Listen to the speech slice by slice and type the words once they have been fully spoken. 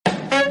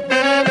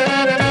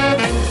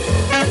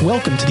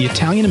Welcome to the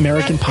Italian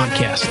American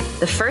Podcast.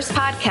 The first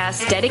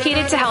podcast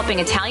dedicated to helping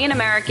Italian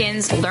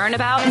Americans learn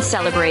about and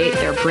celebrate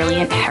their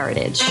brilliant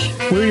heritage.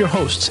 We're your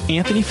hosts,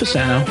 Anthony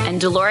Fasano and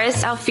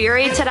Dolores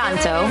Alfieri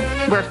Taranto.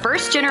 We're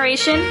first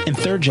generation and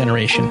third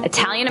generation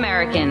Italian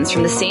Americans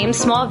from the same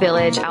small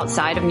village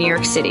outside of New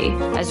York City.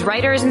 As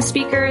writers and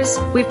speakers,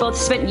 we've both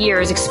spent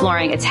years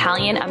exploring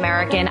Italian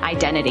American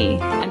identity.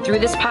 And through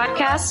this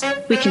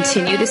podcast, we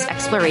continue this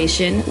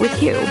exploration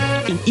with you.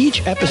 In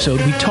each episode,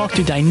 we talk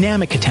to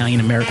dynamic Italian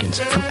Americans,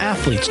 from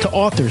athletes to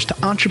authors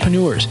to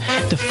entrepreneurs,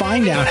 to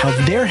find out how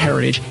their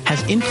heritage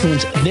has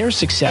influenced their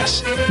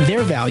success,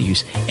 their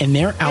values, and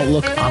their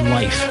outlook on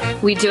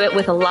life. We do it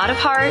with a lot of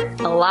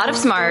heart, a lot of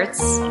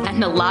smarts,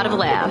 and a lot of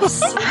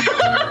laughs.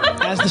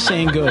 As the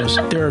saying goes,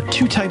 there are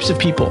two types of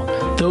people,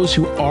 those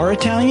who are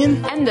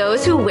Italian and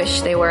those who wish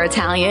they were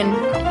Italian.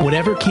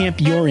 Whatever camp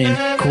you're in,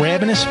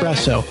 grab an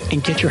espresso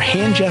and get your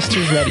hand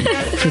gestures ready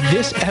for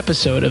this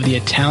episode of the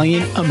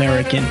Italian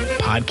American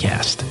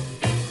Podcast.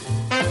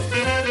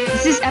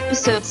 This is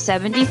episode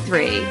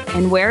 73,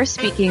 and we're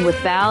speaking with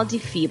Val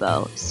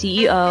DiFebo,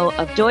 CEO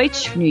of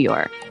Deutsch, New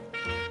York.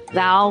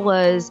 Val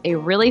was a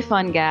really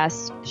fun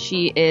guest.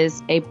 She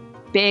is a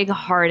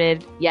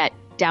big-hearted yet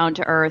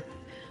down-to-earth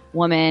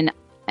woman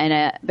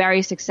and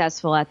very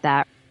successful at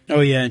that. Oh,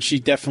 yeah, and she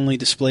definitely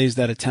displays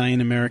that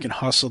Italian-American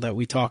hustle that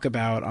we talk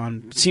about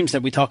on, it seems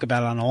that we talk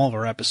about it on all of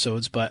our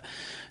episodes, but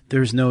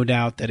there's no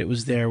doubt that it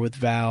was there with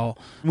Val.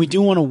 We do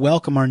want to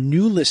welcome our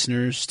new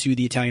listeners to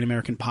the Italian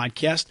American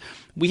Podcast.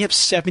 We have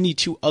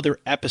 72 other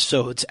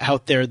episodes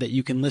out there that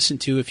you can listen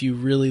to. If you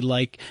really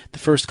like the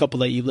first couple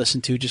that you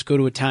listened to, just go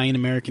to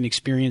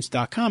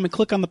ItalianAmericanExperience.com and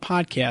click on the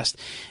podcast.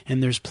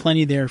 And there's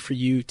plenty there for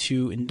you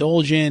to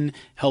indulge in,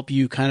 help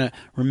you kind of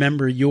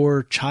remember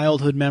your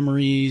childhood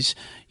memories,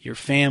 your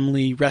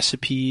family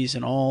recipes,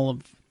 and all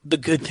of the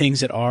good things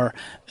that are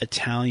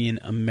Italian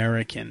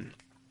American.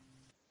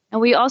 And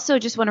we also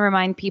just want to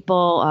remind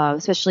people,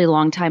 especially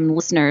longtime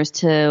listeners,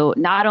 to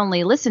not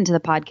only listen to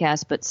the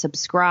podcast, but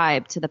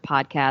subscribe to the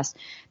podcast.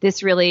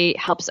 This really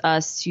helps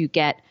us to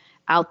get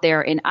out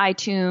there in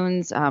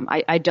iTunes.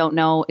 I don't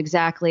know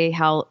exactly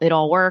how it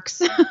all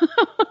works.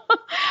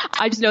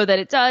 I just know that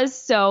it does.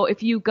 So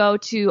if you go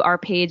to our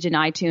page in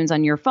iTunes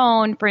on your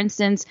phone, for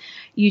instance,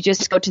 you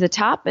just go to the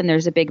top and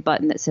there's a big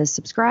button that says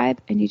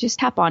subscribe, and you just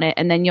tap on it,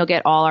 and then you'll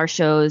get all our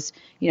shows,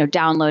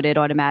 downloaded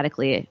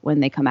automatically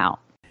when they come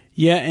out.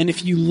 Yeah, and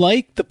if you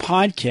like the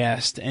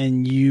podcast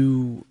and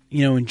you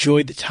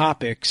enjoyed the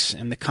topics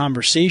and the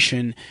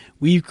conversation,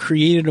 we've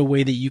created a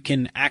way that you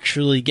can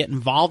actually get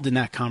involved in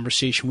that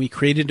conversation. We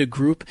created a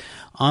group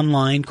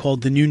online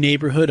called The New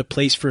Neighborhood, a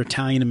place for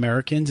Italian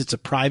Americans. It's a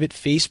private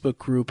Facebook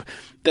group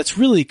that's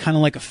really kind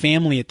of like a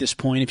family at this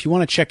point. If you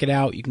want to check it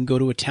out, you can go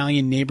to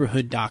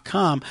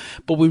ItalianNeighborhood.com.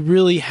 But we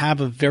really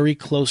have a very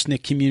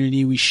close-knit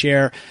community. We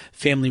share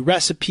family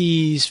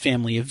recipes,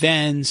 family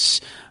events,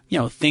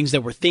 things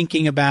that we're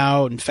thinking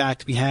about. In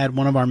fact, we had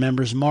one of our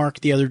members, Mark,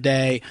 the other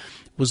day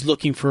was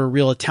looking for a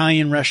real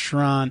Italian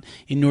restaurant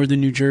in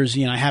northern New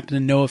Jersey, and I happen to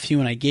know a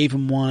few, and I gave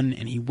him one,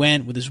 and he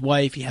went with his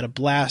wife. He had a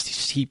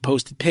blast. He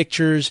posted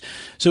pictures.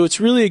 So it's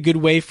really a good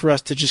way for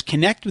us to just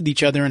connect with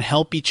each other and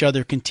help each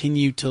other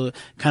continue to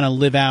kind of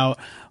live out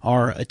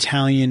our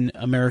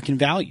Italian-American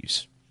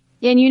values.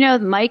 Yeah,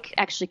 and Mike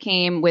actually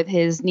came with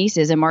his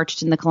nieces and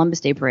marched in the Columbus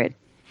Day Parade.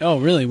 Oh,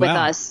 really? With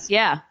Wow. us.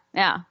 Yeah.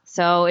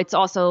 So it's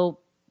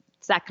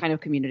that kind of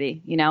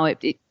community.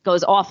 It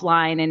goes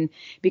offline and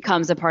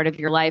becomes a part of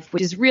your life,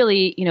 which is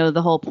really,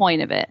 the whole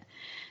point of it.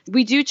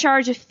 We do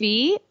charge a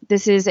fee.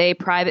 This is a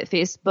private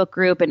Facebook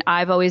group, and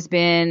I've always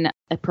been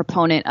a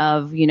proponent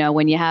of,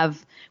 when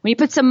you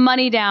put some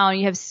money down,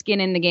 you have skin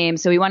in the game.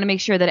 So we want to make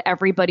sure that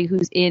everybody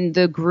who's in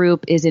the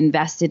group is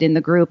invested in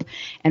the group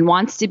and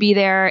wants to be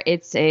there.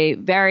 It's a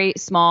very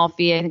small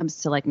fee. I think it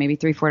comes to like maybe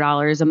 $3,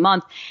 $4 a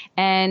month.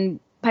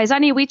 And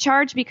Paisani, we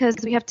charge because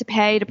we have to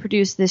pay to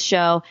produce this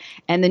show,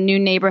 and the New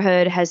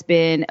Neighborhood has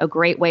been a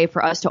great way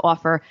for us to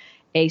offer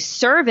a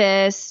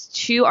service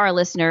to our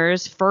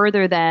listeners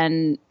further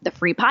than the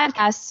free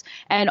podcasts,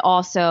 and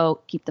also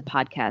keep the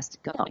podcast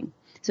going.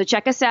 So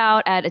check us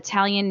out at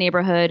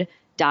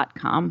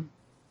ItalianNeighborhood.com.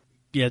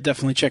 Yeah,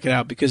 definitely check it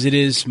out, because it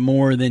is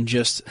more than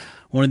just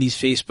one of these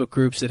Facebook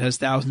groups that has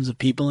thousands of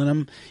people in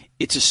them.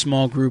 It's a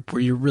small group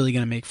where you're really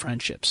going to make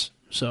friendships.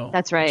 So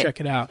that's right. Check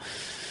it out.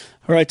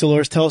 All right,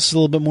 Dolores, tell us a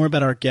little bit more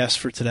about our guest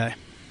for today.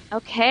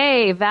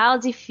 Okay, Val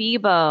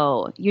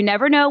DiFebo. You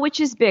never know which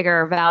is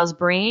bigger, Val's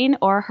brain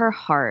or her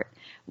heart.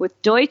 With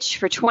Deutsch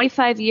for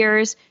 25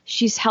 years,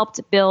 she's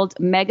helped build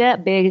mega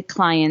big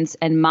clients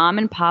and mom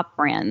and pop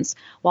brands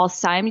while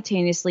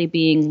simultaneously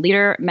being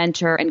leader,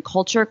 mentor, and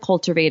culture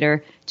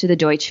cultivator to the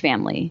Deutsch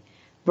family.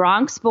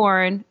 Bronx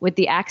born with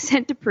the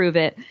accent to prove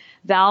it,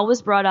 Val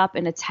was brought up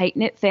in a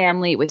tight-knit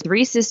family with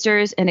 3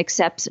 sisters and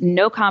accepts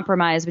no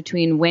compromise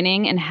between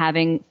winning and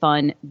having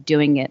fun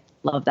doing it.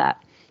 Love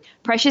that.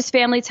 Precious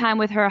family time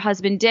with her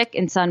husband Dick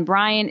and son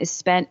Brian is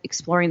spent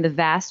exploring the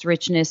vast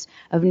richness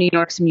of New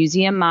York's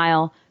Museum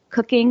Mile,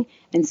 cooking,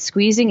 and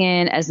squeezing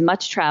in as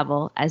much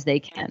travel as they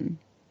can.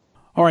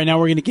 All right, now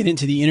we're going to get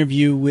into the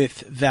interview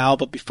with Val,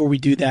 but before we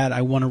do that,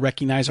 I want to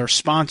recognize our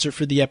sponsor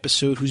for the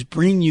episode who's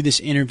bringing you this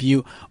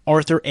interview,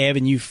 Arthur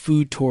Avenue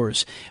Food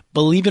Tours.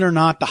 Believe it or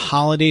not, the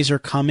holidays are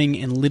coming,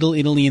 and Little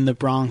Italy in the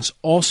Bronx,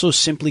 also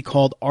simply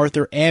called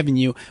Arthur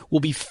Avenue, will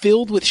be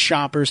filled with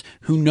shoppers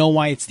who know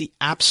why it's the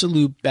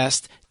absolute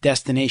best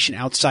destination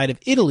outside of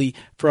Italy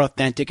for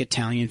authentic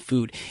Italian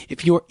food.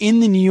 If you're in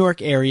the New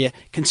York area,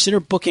 consider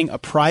booking a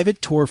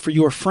private tour for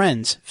your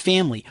friends,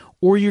 family,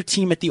 or your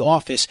team at the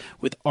office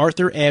with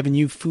Arthur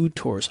Avenue Food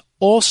Tours,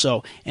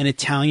 also an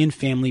Italian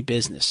family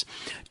business.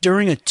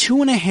 During a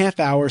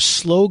 2.5-hour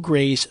slow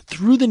graze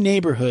through the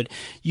neighborhood,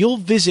 you'll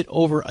visit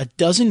over a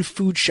dozen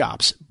food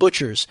shops,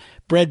 butchers,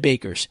 bread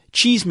bakers,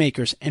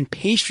 cheesemakers, and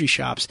pastry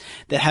shops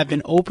that have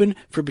been open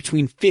for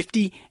between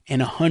 50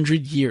 and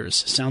 100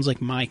 years. Sounds like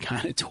my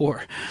kind of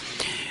tour.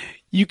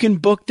 You can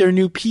book their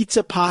new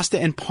pizza, pasta,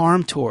 and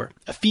parm tour,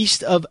 a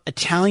feast of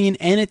Italian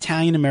and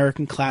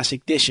Italian-American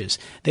classic dishes.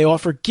 They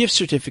offer gift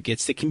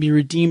certificates that can be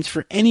redeemed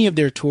for any of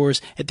their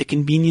tours at the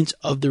convenience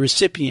of the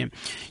recipient.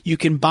 You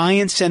can buy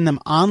and send them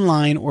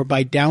online or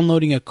by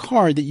downloading a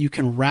card that you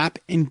can wrap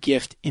and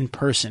gift in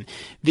person.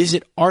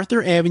 Visit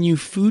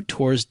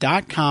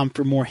ArthurAvenueFoodTours.com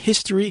for more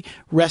history,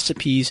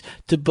 recipes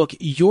to book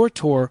your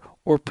tour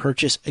or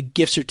purchase a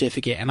gift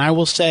certificate. And I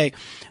will say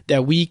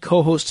that we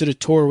co-hosted a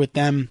tour with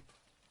them,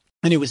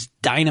 and it was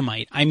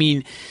dynamite. I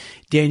mean,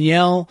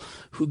 Danielle,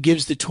 who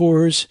gives the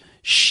tours,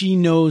 she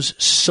knows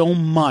so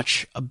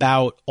much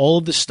about all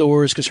of the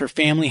stores because her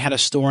family had a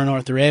store on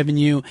Arthur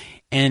Avenue,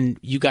 and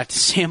you got to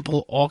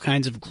sample all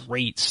kinds of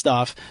great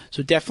stuff.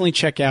 So definitely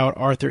check out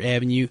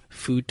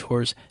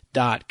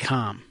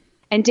ArthurAvenueFoodTours.com.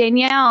 And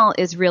Danielle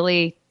is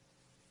really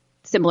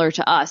similar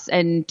to us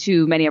and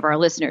to many of our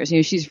listeners. You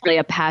know, she's really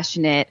a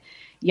passionate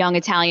young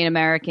Italian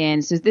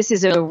American. So this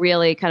is a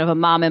really kind of a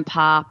mom and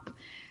pop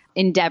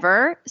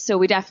endeavor. So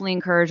we definitely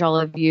encourage all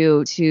of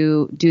you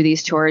to do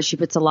these tours. She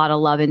puts a lot of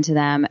love into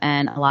them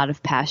and a lot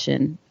of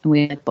passion. And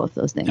we like both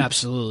those things.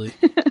 Absolutely.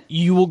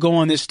 You will go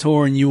on this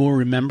tour and you will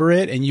remember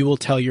it, and you will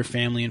tell your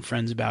family and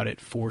friends about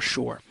it for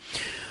sure.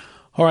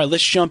 All right,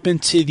 let's jump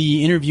into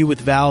the interview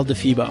with Val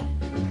DiFebo.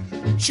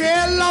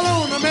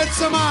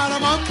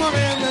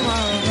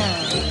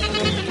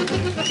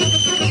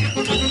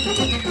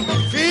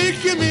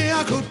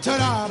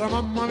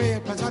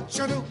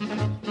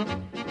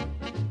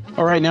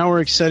 All right, now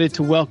we're excited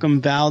to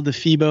welcome Val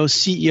DiFebo,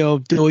 CEO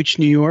of Deutsch,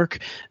 New York.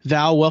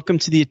 Val, welcome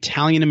to the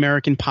Italian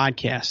American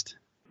Podcast.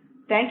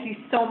 Thank you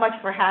so much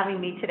for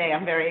having me today.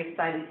 I'm very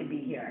excited to be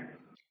here.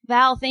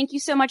 Val, thank you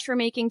so much for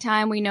making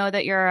time. We know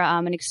that you're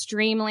an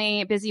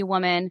extremely busy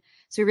woman,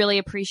 so we really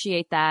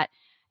appreciate that.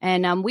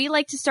 And we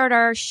like to start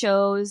our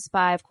shows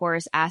by, of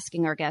course,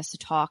 asking our guests to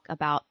talk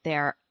about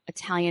their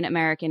Italian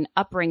American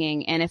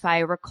upbringing. And if I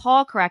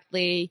recall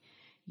correctly,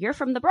 you're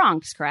from the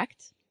Bronx,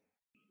 correct?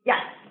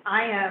 Yes,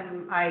 I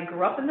am. I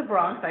grew up in the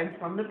Bronx. I'm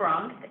from the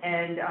Bronx.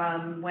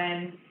 And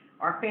when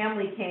our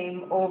family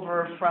came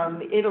over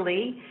from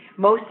Italy,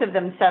 most of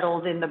them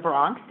settled in the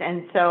Bronx.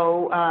 And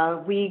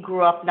so we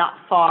grew up not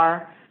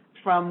far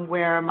from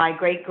where my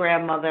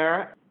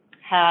great-grandmother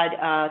had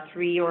a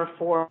 3 or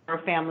 4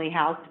 family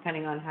house,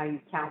 depending on how you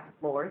count the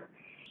floors.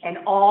 And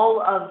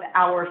all of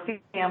our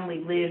family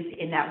lived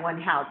in that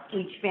one house.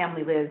 Each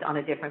family lived on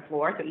a different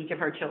floor. So each of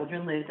her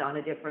children lived on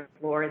a different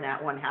floor in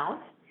that one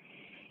house.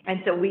 And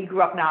so we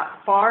grew up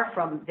not far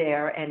from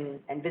there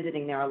and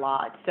visiting there a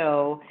lot.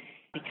 So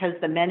because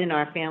the men in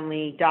our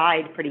family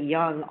died pretty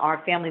young,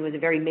 our family was a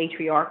very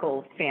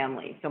matriarchal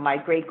family. So my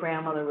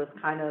great-grandmother was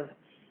kind of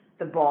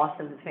the boss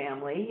of the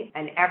family,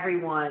 and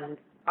everyone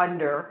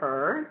under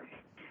her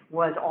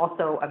was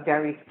also a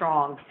very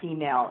strong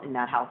female in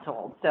that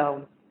household.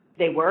 So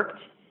they worked.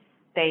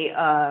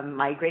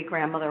 My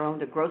great-grandmother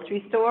owned a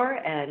grocery store,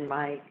 and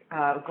my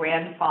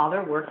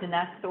grandfather worked in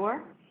that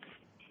store.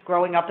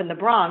 Growing up in the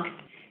Bronx,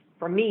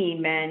 for me,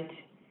 meant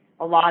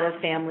a lot of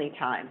family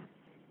time.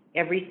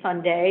 Every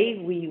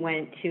Sunday, we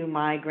went to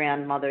my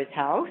grandmother's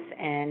house,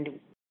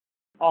 and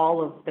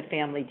all of the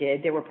family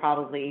did. There were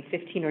probably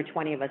 15 or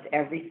 20 of us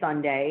every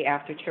Sunday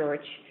after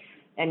church,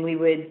 and we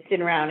would sit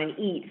around and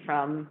eat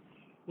from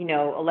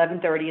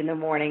 11:30 in the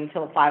morning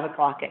till 5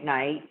 o'clock at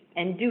night,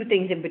 and do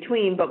things in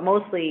between, but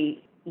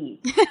mostly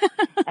eat.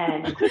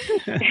 And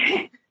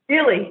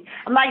really,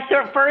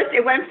 first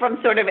it went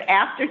from sort of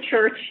after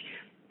church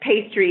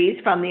pastries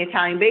from the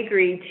Italian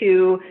bakery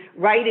to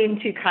right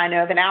into kind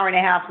of an hour and a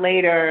half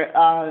later,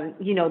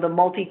 the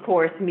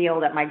multi-course meal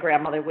that my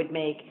grandmother would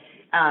make.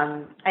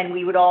 And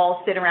we would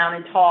all sit around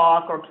and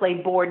talk or play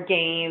board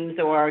games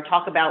or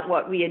talk about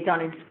what we had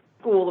done in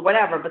school or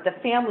whatever. But the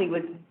family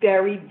was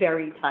very,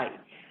 very tight.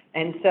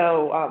 And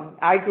so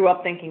I grew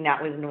up thinking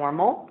that was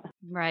normal.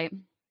 Right.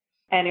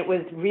 And it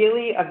was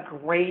really a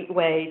great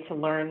way to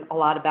learn a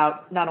lot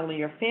about not only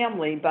your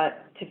family,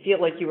 but to feel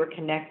like you were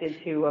connected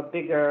to a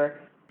bigger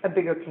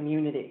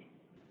community.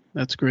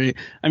 That's great.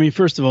 I mean,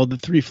 first of all, the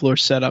 3-floor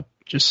setup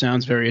just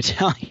sounds very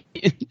Italian.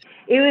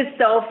 It was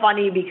so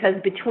funny because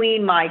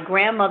between my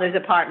grandmother's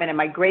apartment and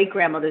my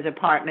great-grandmother's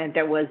apartment,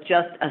 there was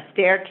just a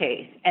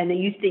staircase, and they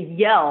used to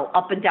yell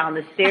up and down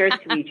the stairs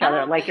to each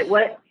other like it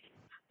was.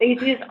 They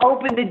used to just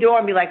open the door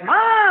and be like,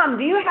 "Mom,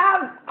 do you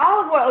have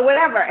olive oil?" or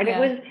whatever. And It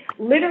was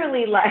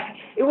literally like,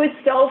 it was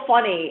so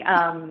funny.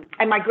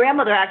 And my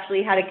grandmother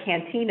actually had a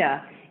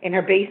cantina in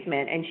her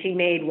basement, and she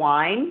made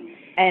wine.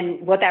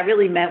 And what that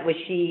really meant was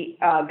she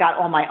got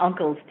all my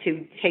uncles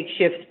to take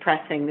shifts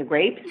pressing the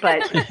grapes. But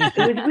it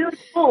was really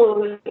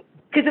cool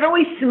because it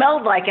always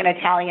smelled like an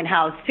Italian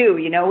house too,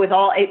 you know, with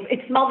all, it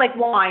smelled like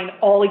wine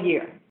all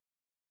year.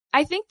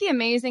 I think the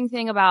amazing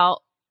thing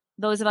about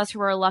those of us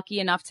who are lucky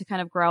enough to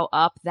kind of grow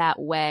up that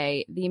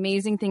way, the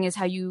amazing thing is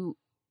how you,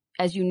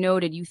 as you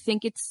noted, you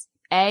think it's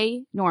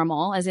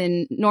normal, as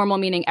in normal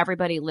meaning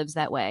everybody lives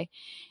that way.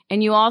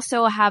 And you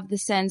also have the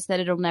sense that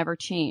it'll never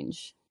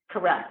change.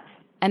 Correct.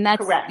 And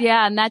that's, Correct.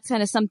 yeah, and that's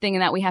kind of something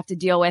that we have to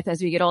deal with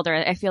as we get older.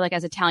 I feel like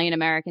as Italian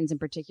Americans in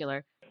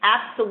particular.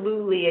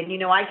 Absolutely. And, you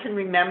know, I can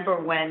remember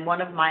when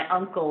one of my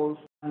uncles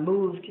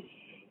moved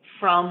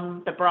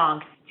from the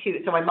Bronx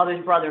so my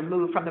mother's brother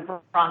moved from the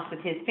Bronx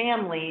with his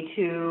family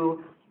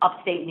to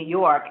upstate New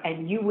York,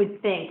 and you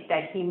would think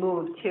that he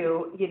moved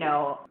to, you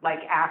know, like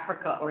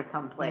Africa or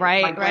someplace.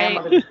 Right, my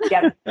grandmother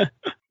right. Would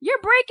You're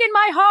breaking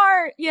my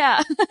heart.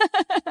 Yeah.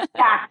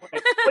 exactly.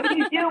 What are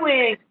you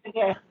doing?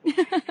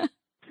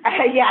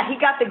 Yeah, he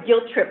got the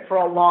guilt trip for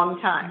a long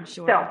time.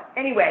 Sure. So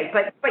anyway,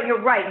 but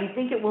you're right. You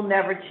think it will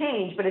never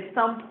change, but at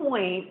some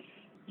point,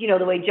 you know,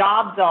 the way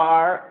jobs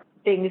are,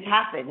 things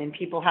happen, and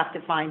people have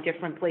to find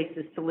different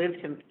places to live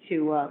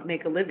to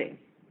make a living.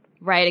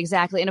 Right,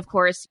 exactly. And of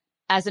course,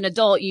 as an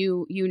adult,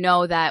 you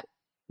know that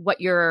what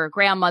your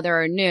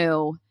grandmother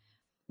knew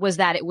was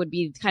that it would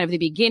be kind of the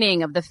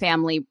beginning of the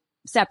family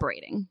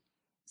separating.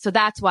 So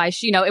that's why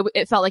she, you know,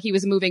 it felt like he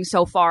was moving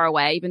so far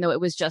away, even though it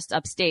was just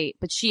upstate.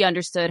 But she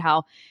understood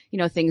how, you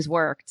know, things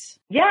worked.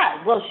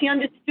 Yeah, well, she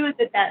understood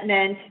that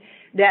meant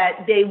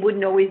that they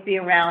wouldn't always be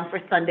around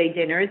for Sunday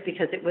dinners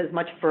because it was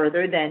much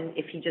further than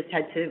if he just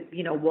had to,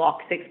 you know, walk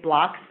 6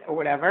 blocks or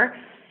whatever.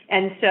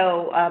 And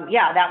so,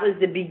 yeah, that was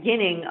the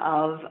beginning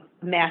of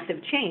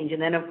massive change.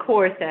 And then, of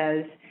course,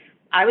 as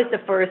I was the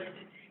first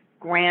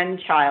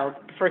grandchild,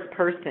 first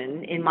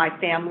person in my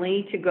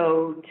family to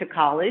go to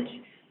college.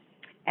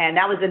 And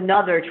that was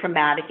another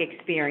traumatic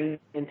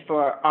experience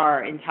for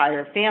our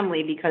entire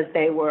family because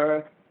they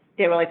were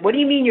like, "What do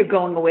you mean you're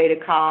going away to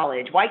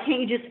college? Why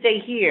can't you just stay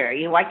here?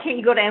 You know, why can't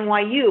you go to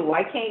NYU?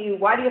 Why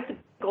do you have to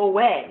go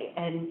away?"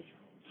 And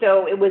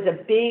so it was a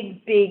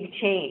big, big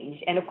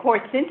change. And of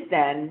course, since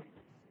then,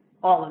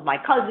 all of my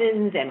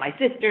cousins and my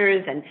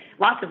sisters and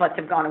lots of us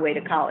have gone away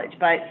to college.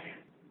 But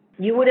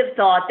you would have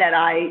thought that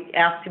I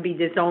asked to be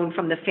disowned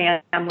from the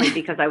family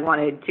because I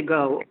wanted to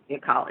go to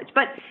college.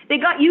 But they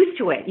got used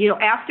to it. You know,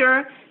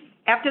 after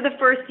the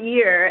first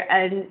year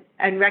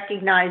and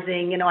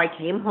recognizing, you know, I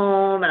came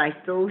home and I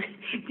still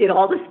did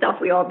all the stuff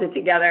we all did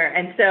together.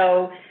 And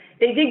so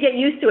they did get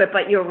used to it.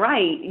 But you're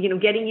right. You know,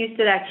 getting used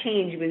to that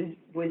change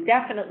was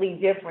definitely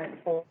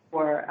different for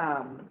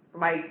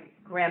my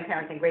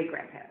grandparents and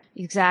great-grandparents.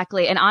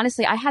 Exactly. And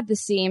honestly, I had the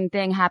same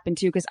thing happen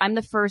too, because I'm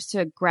the first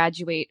to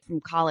graduate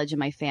from college in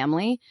my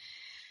family.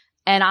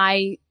 And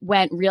I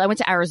went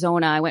to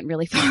Arizona. I went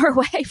really far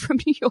away from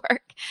New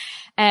York.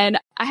 And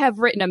I have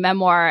written a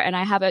memoir, and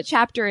I have a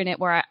chapter in it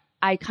where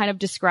I kind of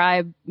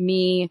describe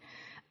me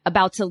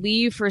about to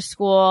leave for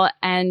school,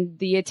 and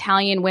the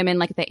Italian women,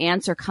 like the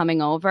aunts, are coming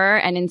over,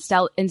 and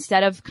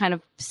instead of kind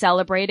of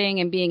celebrating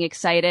and being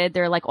excited,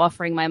 they're like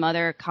offering my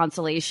mother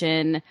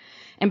consolation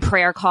and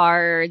prayer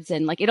cards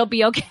and like, "It'll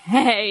be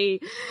okay."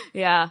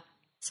 Yeah.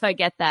 So I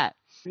get that.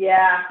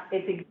 Yeah,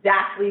 it's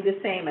exactly the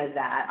same as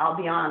that. I'll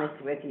be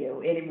honest with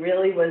you. It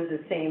really was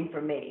the same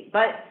for me.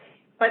 But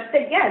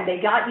again, they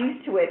got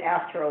used to it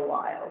after a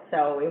while.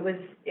 So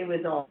it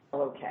was all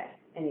okay.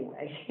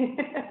 Anyway.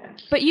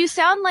 But you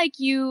sound like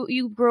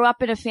you grew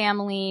up in a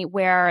family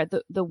where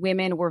the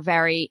women were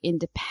very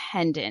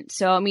independent.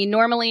 So, I mean,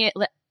 normally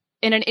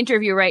in an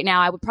interview right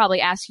now, I would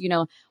probably ask, you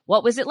know,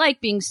 what was it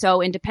like being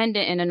so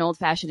independent in an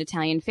old-fashioned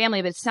Italian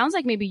family? But it sounds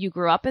like maybe you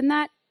grew up in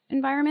that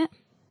environment.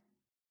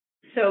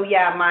 So,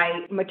 yeah,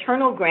 my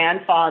maternal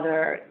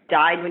grandfather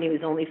died when he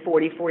was only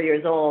 44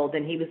 years old,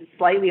 and he was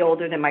slightly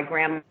older than my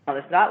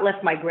grandmother. So that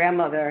left my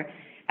grandmother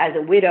as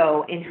a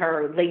widow in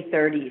her late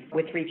 30s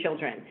with 3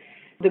 children.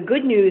 The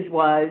good news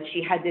was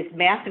she had this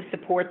massive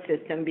support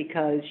system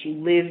because she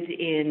lived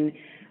in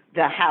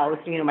the house,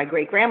 you know, my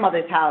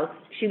great-grandmother's house.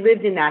 She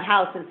lived in that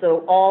house, and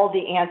so all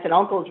the aunts and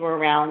uncles were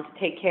around to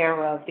take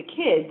care of the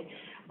kids,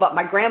 but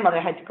my grandmother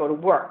had to go to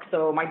work.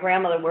 So my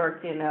grandmother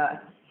worked in a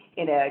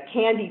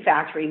candy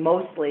factory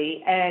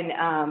mostly,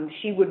 and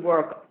she would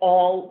work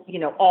all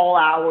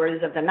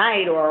hours of the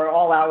night or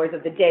all hours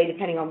of the day,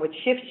 depending on which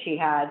shift she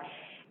had.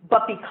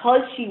 But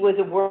because she was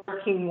a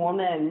working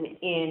woman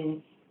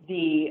in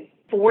the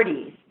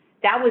 40s,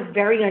 that was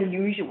very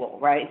unusual,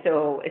 right?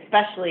 So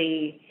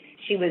especially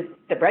she was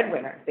the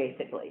breadwinner,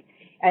 basically.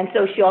 And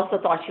so she also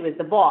thought she was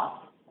the boss,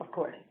 of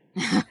course,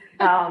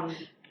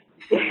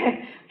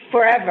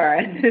 forever,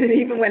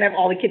 even when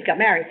all the kids got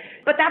married.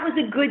 But that was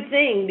a good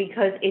thing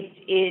because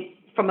it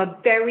from a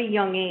very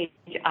young age,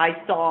 I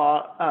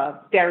saw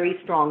very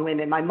strong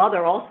women. My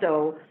mother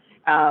also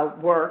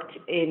worked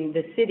in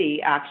the city,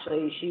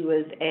 actually. She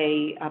was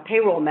a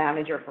payroll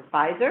manager for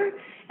Pfizer.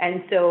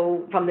 And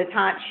so from the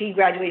time she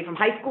graduated from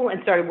high school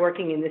and started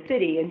working in the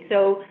city. And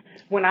so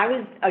when I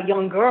was a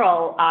young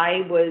girl,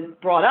 I was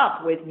brought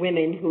up with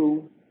women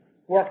who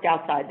worked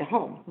outside the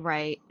home.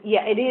 Right.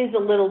 Yeah, it is a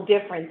little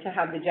different to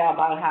have the job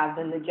I have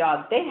than the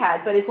job they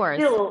had, but it's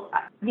still,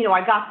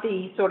 I got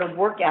the sort of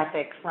work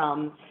ethic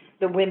from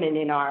the women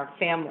in our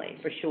family,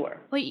 for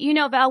sure.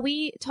 Well, Val,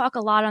 we talk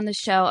a lot on the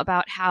show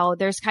about how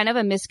there's kind of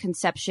a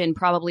misconception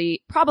probably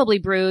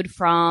brewed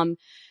from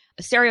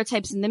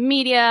stereotypes in the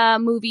media,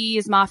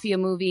 movies, mafia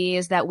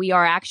movies, that we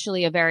are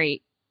actually a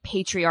very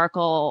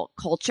patriarchal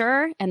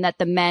culture and that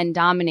the men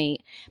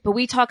dominate. But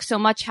we talk so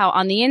much how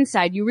on the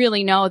inside, you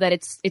really know that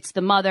it's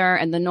the mother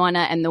and the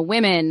nonna and the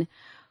women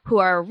who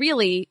are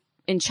really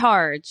in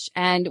charge.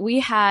 And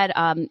we had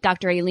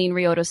Dr. Aileen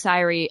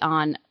Riotosiri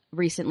on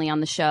recently on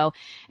the show.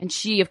 And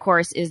she, of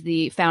course, is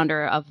the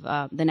founder of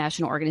the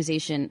National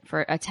Organization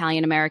for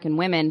Italian American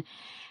Women.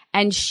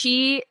 And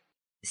she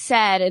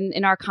said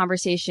in our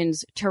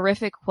conversations,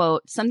 terrific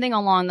quote, something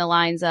along the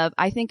lines of,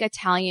 I think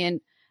Italian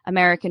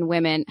American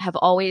women have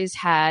always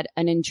had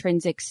an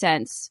intrinsic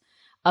sense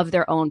of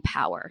their own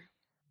power.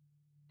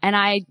 And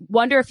I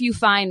wonder if you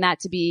find that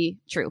to be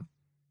true.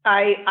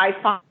 I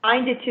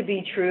find it to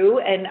be true.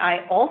 And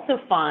I also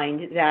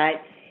find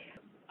that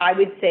I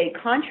would say,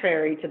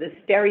 contrary to the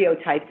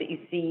stereotypes that you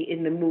see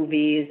in the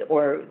movies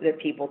or that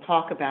people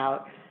talk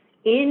about,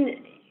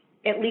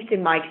 at least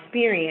in my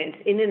experience,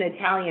 in an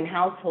Italian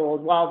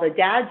household, while the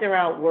dads are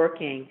out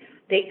working,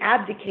 they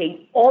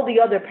abdicate all the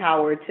other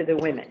power to the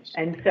women.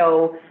 And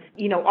so,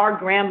 our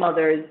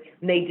grandmothers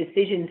made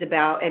decisions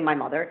about, and my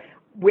mother,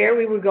 where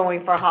we were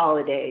going for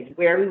holidays,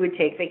 where we would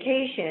take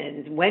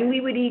vacations, when we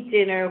would eat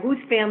dinner, whose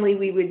family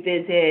we would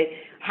visit,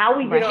 how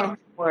we did our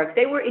homework.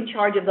 They were in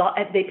charge of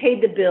they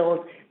paid the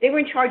bills. They were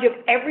in charge of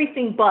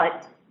everything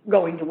but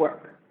going to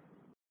work.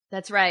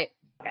 That's right.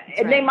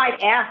 And they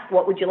might ask,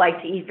 what would you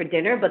like to eat for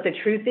dinner? But the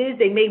truth is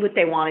they made what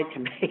they wanted to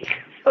make.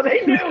 So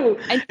they knew.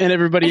 And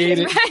everybody ate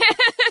it.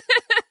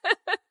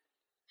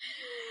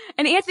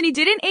 And Anthony,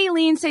 didn't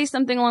Aileen say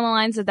something along the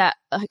lines of that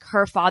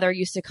her father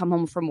used to come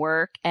home from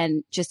work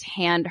and just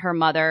hand her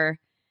mother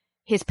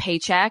his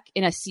paycheck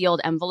in a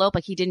sealed envelope?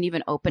 Like he didn't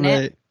even open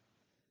it.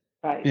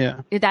 Right.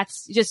 Yeah.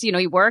 That's just,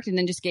 he worked and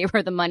then just gave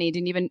her the money.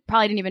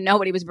 Probably didn't even know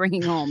what he was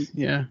bringing home.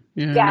 Yeah.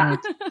 No,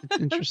 it's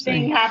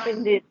interesting. Thing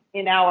happened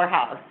in our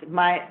house. When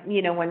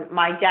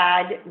my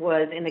dad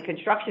was in the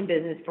construction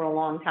business for a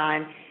long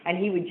time, and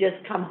he would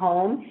just come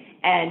home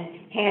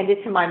and hand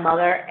it to my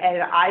mother,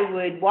 and I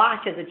would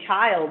watch as a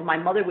child. My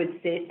mother would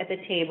sit at the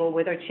table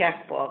with her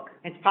checkbook.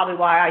 It's probably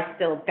why I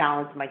still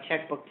balance my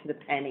checkbook to the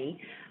penny.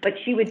 But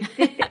she would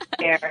sit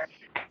there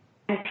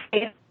and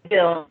pay the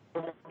bills,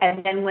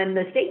 and then when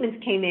the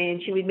statements came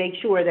in, she would make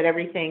sure that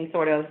everything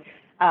sort of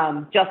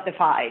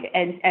justified.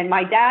 And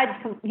my dad,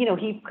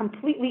 he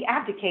completely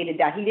abdicated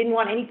that. He didn't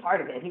want any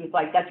part of it. He was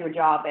like, that's your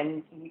job,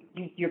 and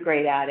you're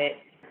great at it.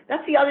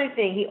 That's the other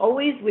thing. He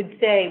always would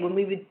say when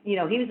we would, he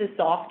was a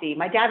softie.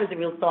 My dad was a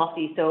real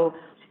softie. So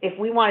if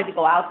we wanted to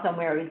go out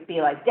somewhere, he'd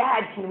be like,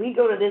 Dad, can we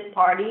go to this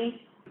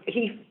party?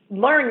 He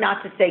learned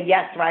not to say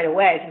yes right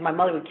away because my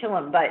mother would kill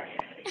him. But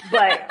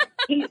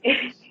he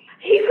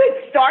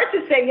would start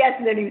to say yes,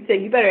 and then he would say,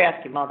 you better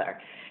ask your mother.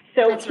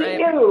 So That's he right.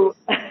 knew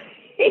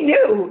he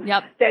knew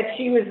Yep. that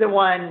she was the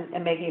one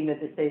making the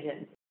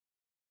decision.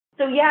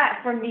 So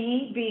yeah, for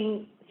me,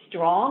 being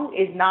strong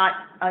is not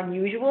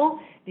unusual.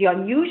 The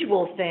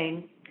unusual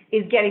thing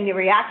is getting the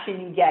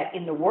reaction you get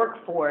in the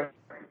workforce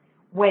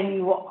when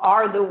you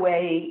are the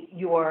way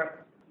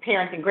your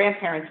parents and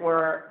grandparents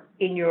were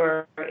in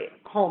your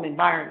home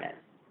environment.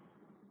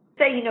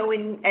 Say,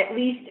 at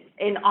least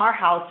in our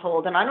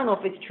household, and I don't know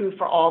if it's true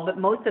for all, but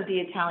most of the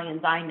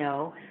Italians I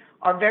know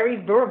are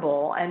very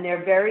verbal, and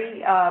they're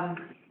very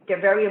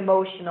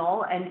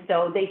emotional, and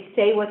so they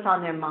say what's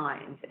on their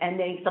minds. And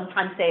they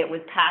sometimes say it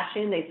with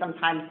passion. They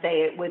sometimes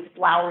say it with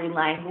flowery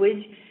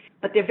language.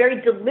 But they're very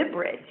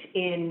deliberate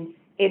in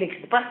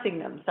expressing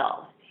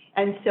themselves.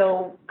 And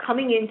so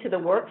coming into the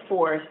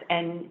workforce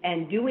and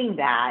doing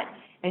that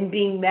and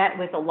being met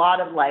with a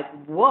lot of like,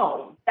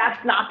 whoa,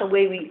 that's not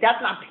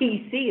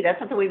PC, that's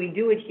not the way we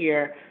do it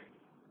here,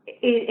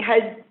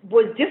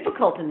 was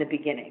difficult in the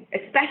beginning,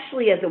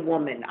 especially as a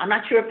woman. I'm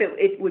not sure if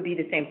it would be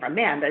the same for a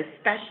man, but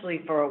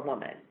especially for a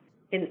woman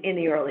in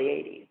the early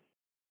 80s.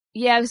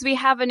 Yeah, because we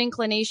have an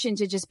inclination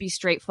to just be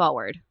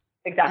straightforward.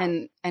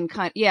 Exactly. And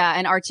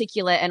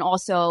articulate, and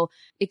also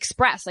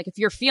express. Like if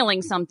you're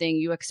feeling something,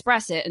 you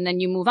express it and then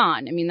you move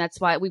on. I mean, that's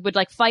why we would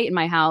like fight in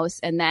my house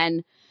and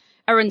then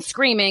everyone's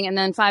screaming. And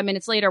then 5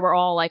 minutes later, we're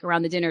all like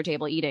around the dinner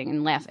table eating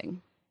and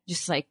laughing.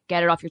 Just like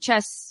get it off your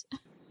chest.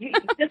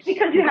 Just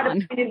because you had a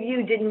point of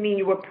view didn't mean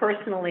you were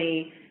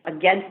personally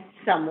against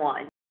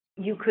someone.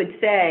 you could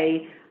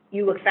say,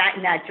 you look fat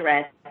in that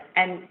dress,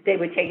 and they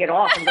would take it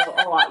off and go,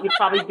 oh, you're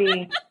probably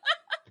being...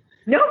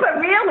 No, but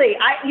really,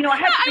 I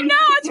had I know,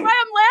 that's why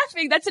I'm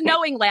laughing. That's a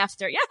knowing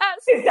laughter. Yes.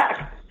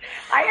 Exactly.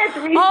 I had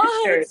 3 sisters.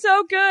 Oh, it's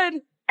so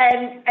good.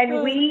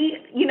 And we,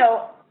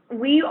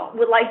 we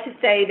would like to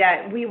say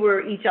that we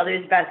were each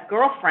other's best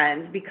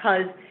girlfriends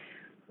because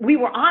we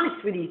were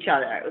honest with each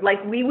other.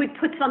 Like, we would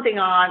put something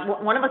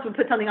on, one of us would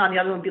put something on, the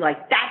other one would be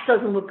like, that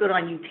doesn't look good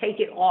on you, take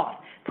it off.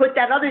 Put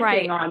that other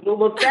thing on, you'll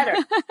look better.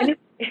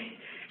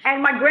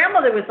 And my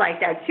grandmother was like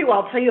that too.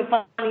 I'll tell you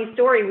a funny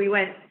story. We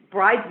went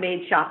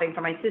bridesmaid shopping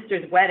for my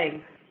sister's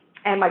wedding,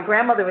 and my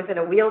grandmother was in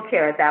a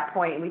wheelchair at that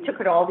point, and we took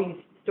her to all these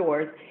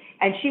stores,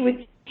 and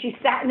she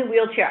sat in the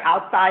wheelchair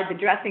outside the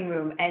dressing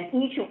room, and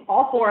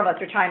all 4 of us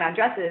were trying on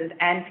dresses,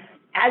 and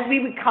as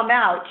we would come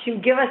out, she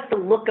would give us the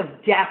look of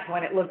death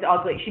when it looked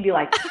ugly. She'd be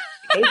like,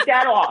 take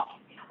that off,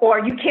 or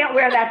you can't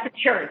wear that to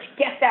church,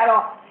 get that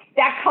off,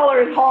 that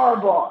color is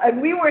horrible. And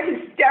we were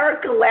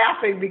hysterical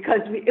laughing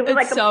because it was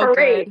like a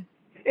parade.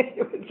 It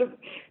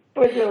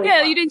was really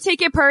fun. You didn't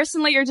take it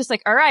personally. You're just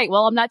like, all right,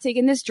 well, I'm not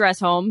taking this dress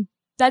home.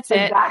 That's it.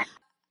 Exactly.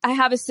 I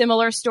have a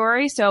similar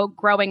story. So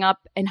growing up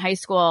in high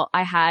school,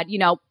 I had,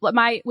 what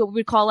we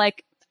would call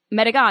like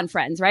Medigan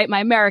friends, right? My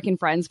American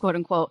friends, quote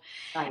unquote.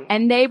 Right.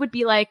 And they would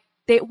be like,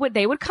 they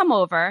would come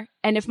over.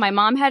 And if my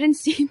mom hadn't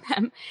seen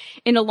them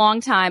in a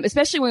long time,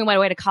 especially when we went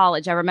away to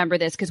college, I remember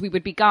this because we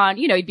would be gone,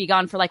 you'd be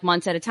gone for like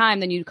months at a time.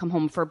 Then you'd come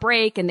home for a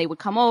break and they would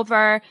come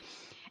over.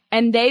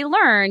 And they'd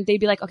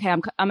be like, okay,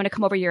 I'm going to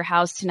come over to your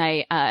house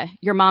tonight.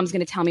 Your mom's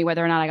going to tell me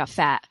whether or not I got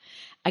fat.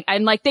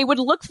 And like, they would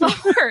look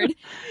forward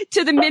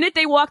to the minute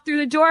they walked through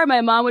the door.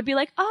 My mom would be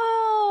like,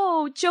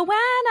 oh, Joanna,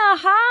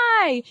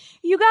 hi,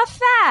 you got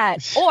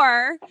fat.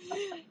 Or,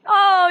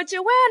 oh,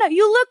 Joanna,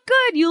 you look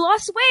good. You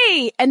lost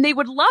weight. And they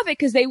would love it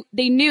because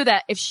they knew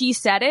that if she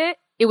said it,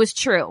 it was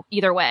true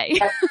either way.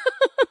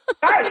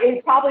 Right.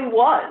 It probably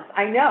was.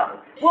 I know.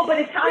 Well, but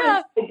it's kind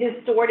of a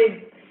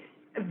distorted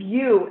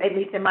view, at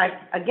least in my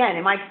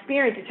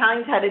experience.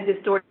 Italians had a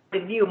distorted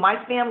view.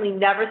 My family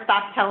never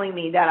stopped telling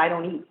me that I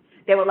don't eat.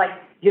 They were like,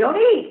 you don't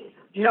eat.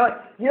 You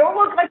don't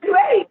look like you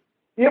ate.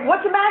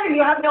 What's the matter?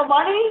 You have no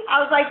money? I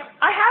was like,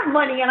 I have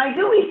money and I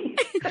do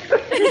eat.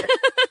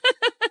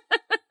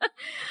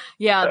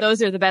 Yeah,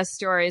 those are the best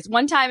stories.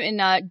 One time in,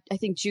 I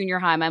think junior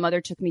high, my mother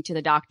took me to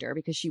the doctor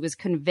because she was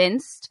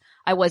convinced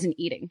I wasn't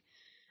eating.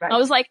 Right. I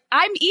was like,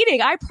 I'm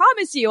eating. I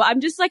promise you.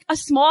 I'm just like a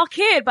small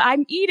kid, but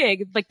I'm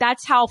eating. Like,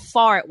 that's how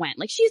far it went.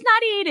 Like, she's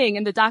not eating.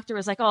 And the doctor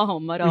was like, oh,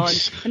 Madonna,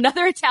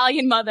 another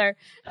Italian mother.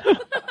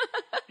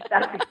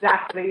 That's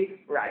exactly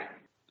right.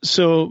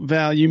 So,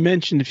 Val, you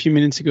mentioned a few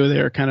minutes ago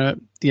there kind of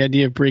the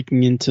idea of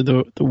breaking into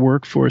the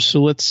workforce.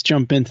 So let's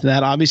jump into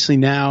that. Obviously,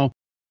 now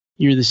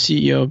you're the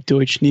CEO of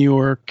Deutsch New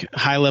York,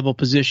 high-level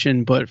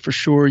position, but for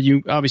sure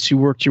you obviously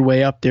worked your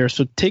way up there.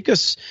 So take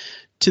us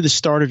to the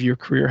start of your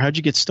career. How'd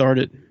you get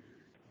started?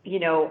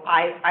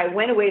 I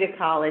went away to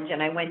college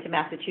and I went to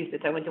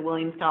Massachusetts. I went to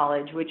Williams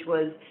College, which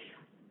was,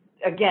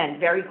 again,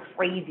 very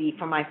crazy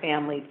for my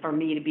family, for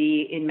me to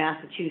be in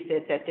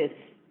Massachusetts at this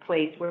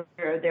place where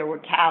there were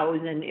cows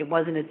and it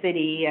wasn't a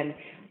city, and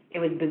it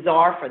was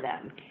bizarre for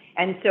them.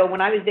 And so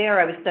when I was there,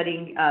 I was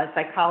studying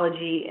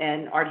psychology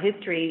and art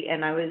history,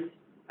 and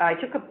I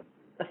took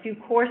a few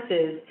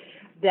courses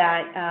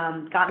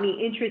that got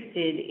me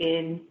interested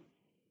in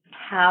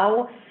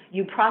how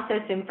you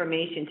process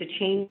information to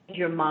change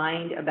your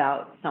mind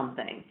about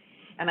something.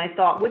 And I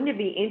thought, wouldn't it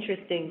be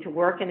interesting to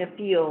work in a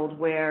field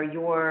where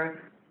your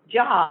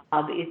job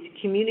is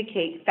to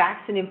communicate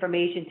facts and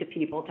information to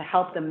people to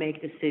help them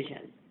make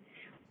decisions?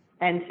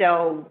 And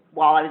so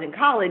while I was in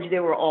college,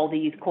 there were all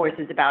these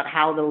courses about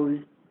how those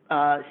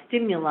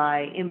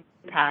stimuli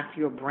impact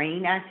your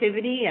brain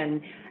activity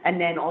and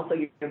then also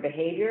your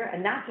behavior.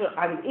 And that's what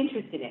I was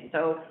interested in.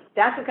 So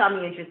that's what got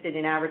me interested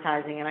in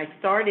advertising. And I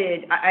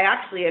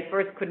actually at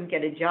first couldn't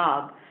get a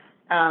job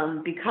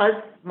because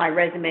my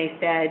resume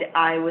said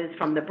I was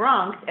from the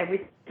Bronx.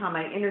 Every time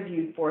I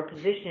interviewed for a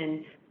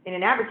position in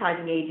an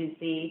advertising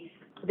agency,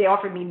 they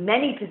offered me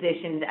many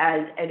positions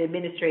as an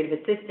administrative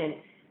assistant,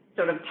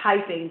 sort of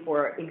typing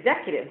for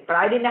executives. But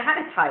I didn't know how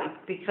to type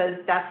because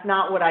that's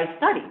not what I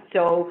studied.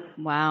 So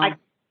wow. I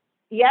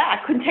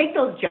couldn't take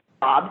those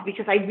jobs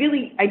because I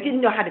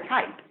didn't know how to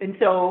type. And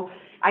so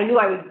I knew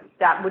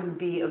that wouldn't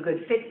be a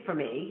good fit for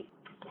me.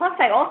 Plus,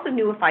 I also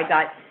knew if I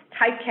got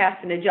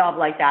typecast in a job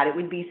like that, it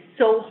would be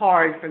so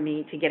hard for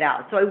me to get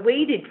out. So I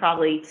waited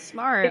probably.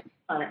 Smart.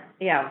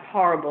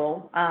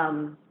 Horrible.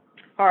 One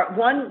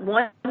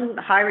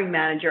hiring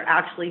manager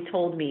actually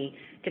told me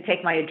to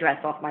take my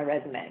address off my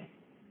resume.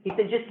 He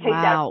said, just take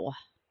that. Wow.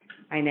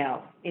 I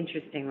know.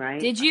 Interesting, right?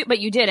 Did you? But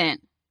you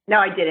didn't. No,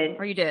 I didn't.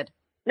 Or you did?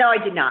 No, I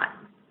did not.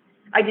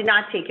 I did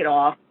not take it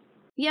off.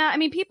 Yeah, I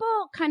mean, people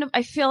kind of,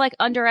 I feel like,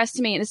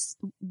 underestimate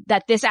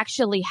that this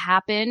actually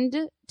happened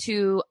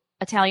to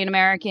Italian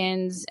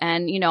Americans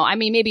and,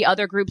 maybe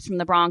other groups from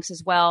the Bronx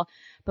as well.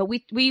 But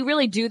we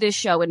really do this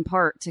show in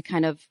part to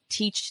kind of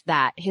teach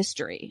that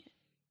history,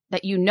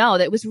 that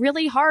that it was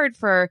really hard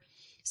for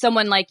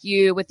someone like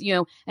you with,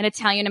 an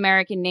Italian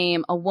American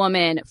name, a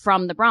woman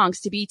from the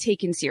Bronx, to be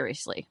taken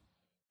seriously?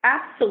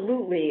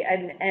 Absolutely.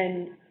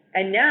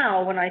 And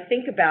now when I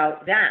think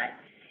about that,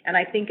 and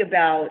I think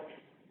about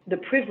the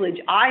privilege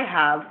I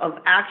have of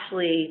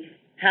actually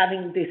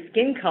having the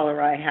skin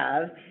color I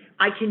have,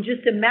 I can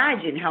just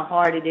imagine how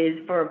hard it is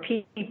for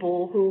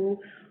people who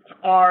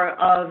are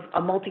of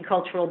a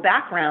multicultural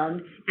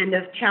background and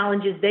the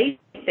challenges they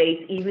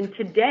face even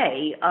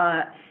today,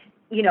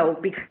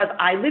 because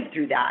I lived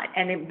through that.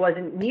 And it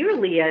wasn't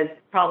nearly as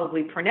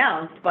probably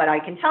pronounced, but I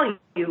can tell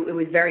you it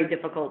was very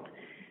difficult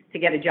to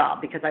get a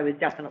job because I was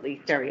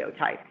definitely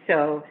stereotyped.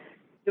 So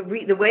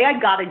the way I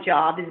got a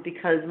job is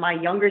because my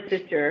younger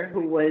sister,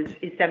 who is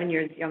 7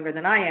 years younger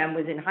than I am,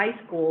 was in high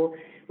school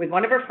with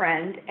one of her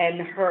friends, and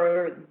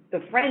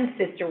the friend's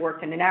sister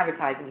worked in an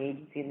advertising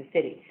agency in the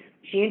city.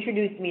 She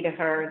introduced me to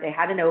her. They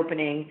had an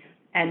opening,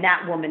 and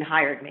that woman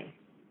hired me.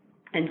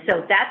 And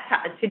so that's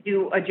how to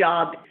do a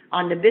job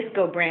on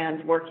Nabisco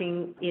brands,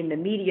 working in the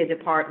media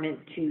department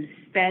to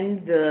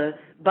spend the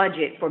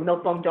budget for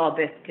Milk-Bone Dog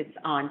biscuits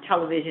on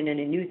television and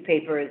in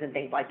newspapers and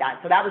things like that.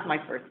 So that was my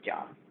first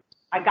job.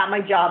 I got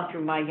my job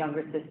through my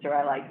younger sister,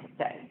 I like to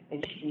say.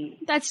 And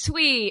That's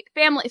sweet.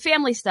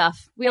 Family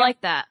stuff. We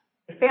like that.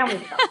 Family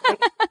stuff.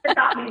 That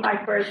got me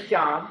my first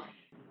job.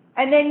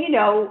 And then,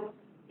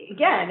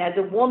 again, as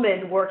a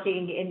woman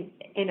working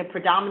in a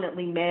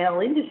predominantly male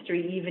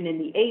industry, even in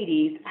the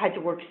 80s, I had to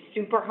work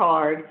super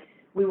hard.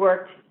 We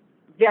worked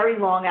very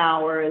long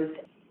hours.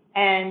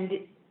 And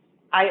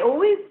I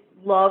always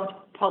loved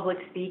public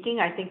speaking.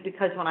 I think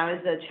because when I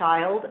was a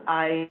child,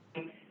 I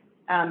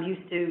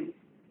used to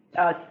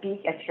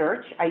speak at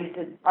church. I used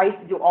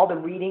to do all the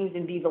readings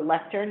and be the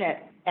lectern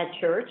at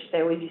church.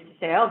 They always used to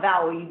say, "Oh,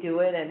 Val, will you do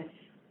it?" And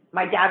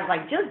my dad was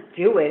like, "Just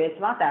do it.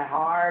 It's not that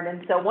hard."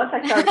 And so once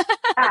I started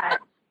that,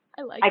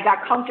 I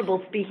got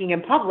comfortable speaking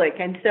in public.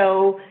 And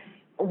so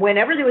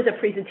whenever there was a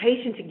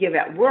presentation to give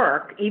at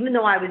work, even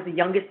though I was the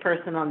youngest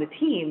person on the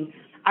team,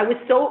 I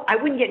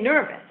wouldn't get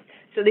nervous.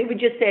 So they would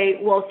just say,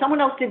 "Well,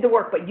 someone else did the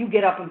work, but you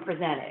get up and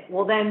present it."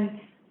 Well, then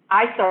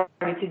I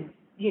started to,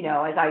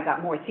 as I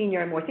got more senior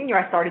and more senior,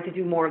 I started to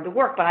do more of the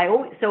work. But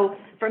so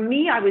for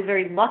me, I was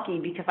very lucky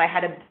because I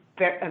had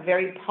a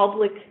very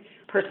public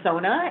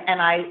persona,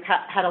 and I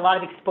had a lot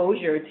of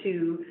exposure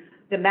to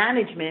the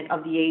management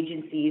of the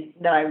agencies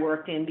that I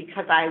worked in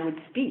because I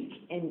would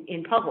speak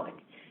in public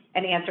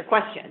and answer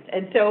questions.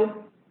 And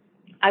so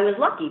I was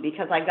lucky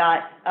because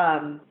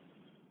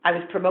I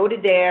was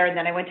promoted there, and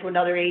then I went to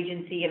another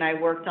agency and I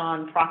worked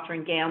on Procter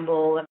 &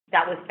 Gamble.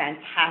 That was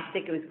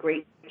fantastic. It was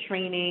great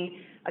training.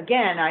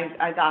 Again,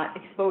 I got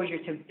exposure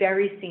to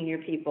very senior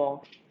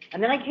people.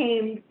 And then I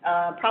came,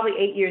 probably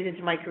 8 years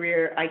into my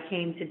career, I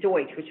came to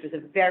Deutsch, which was a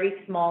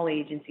very small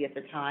agency at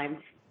the time,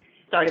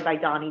 started by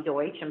Donnie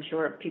Deutsch. I'm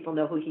sure people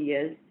know who he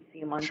is. You see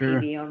him on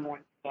TV on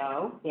Morning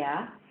Show.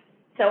 Yeah.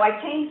 So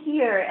I came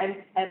here,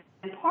 and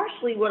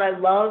partially what I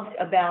loved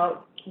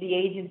about the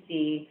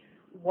agency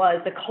was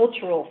the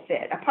cultural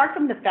fit. Apart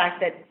from the fact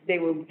that they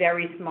were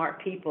very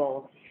smart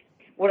people,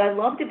 what I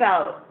loved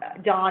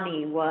about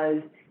Donnie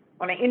was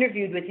when I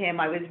interviewed with him,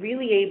 I was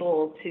really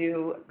able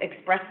to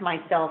express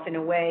myself in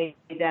a way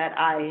that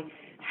I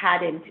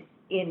hadn't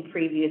in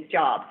previous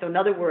jobs. So in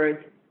other words,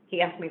 he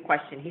asked me a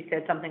question. He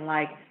said something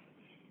like,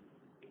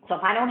 "So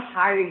if I don't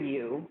hire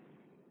you,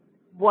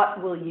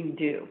 what will you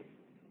do?"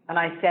 And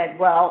I said,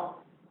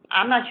 "Well,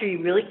 I'm not sure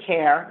you really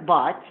care,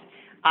 but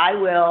I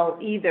will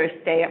either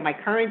stay at my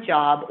current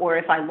job, or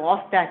if I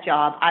lost that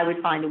job, I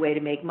would find a way to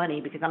make money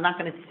because I'm not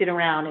going to sit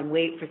around and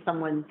wait for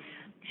someone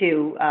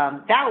to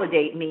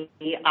validate me.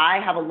 I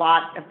have a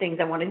lot of things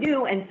I want to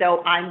do, and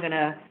so I'm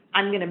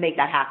gonna make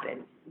that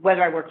happen,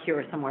 whether I work here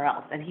or somewhere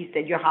else." And he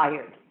said, "You're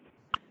hired."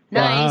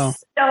 Nice. Wow.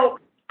 So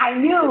I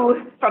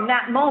knew from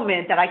that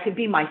moment that I could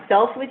be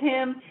myself with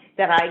him,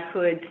 that I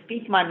could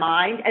speak my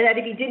mind, and that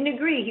if he didn't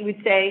agree, he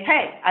would say,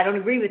 "Hey, I don't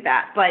agree with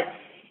that." But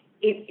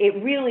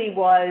it really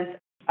was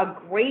a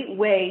great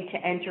way to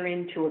enter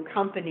into a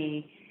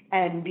company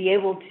and be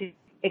able to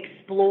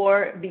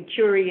explore, be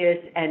curious,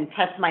 and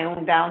test my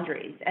own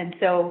boundaries. And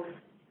so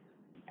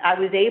I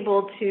was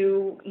able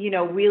to,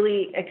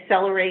 really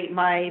accelerate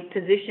my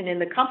position in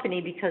the company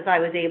because I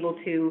was able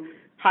to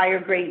hire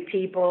great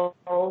people,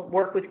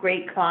 work with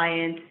great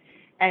clients,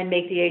 and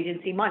make the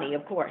agency money.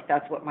 Of course,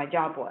 that's what my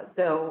job was.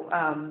 So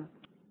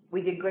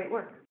we did great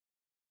work.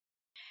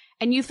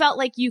 And you felt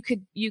like you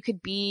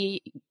could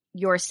be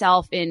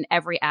yourself in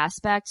every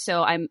aspect.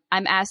 So I'm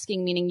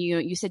asking, meaning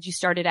you said you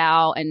started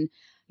out and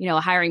a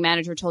hiring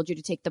manager told you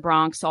to take the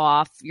Bronx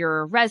off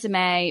your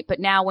resume, but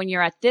now when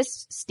you're at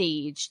this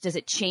stage, does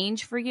it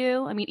change for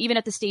you? I mean, even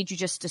at the stage you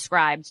just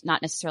described,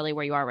 not necessarily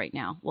where you are right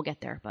now. We'll get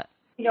there, but.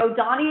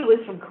 Donnie was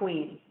from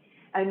Queens,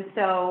 and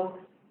so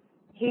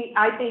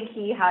I think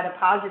he had a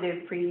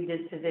positive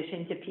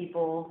predisposition to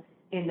people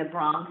in the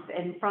Bronx.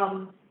 And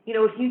from,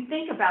 if you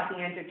think about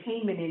the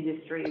entertainment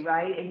industry,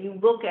 right, and you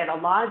look at a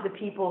lot of the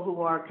people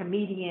who are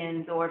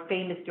comedians or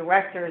famous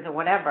directors or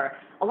whatever,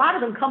 a lot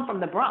of them come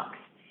from the Bronx.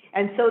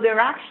 And so there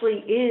actually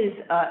is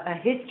a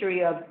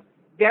history of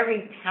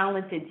very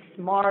talented,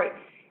 smart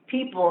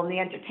people in the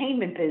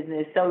entertainment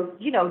business. So,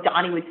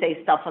 Donnie would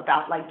say stuff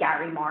about like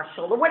Gary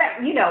Marshall or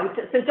whatever,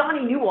 so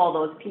Donnie knew all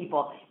those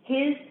people.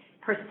 His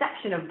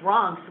perception of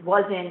Bronx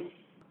wasn't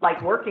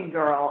like working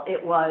girl.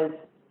 It was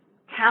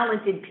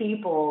talented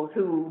people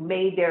who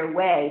made their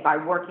way by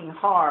working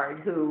hard,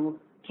 who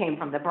came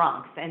from the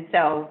Bronx. And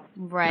so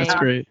That's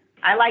great.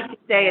 I like to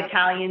say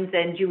Italians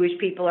and Jewish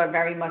people are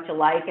very much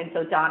alike. And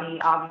so Donnie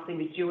obviously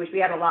was Jewish. We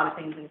had a lot of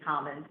things in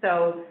common.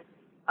 So,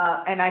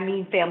 and I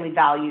mean family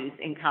values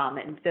in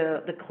common,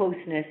 the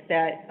closeness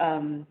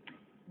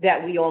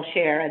that we all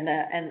share, and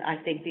I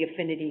think the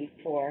affinity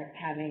for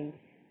having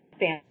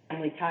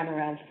family time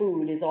around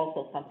food is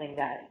also something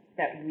that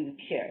we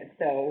shared.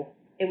 So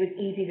it was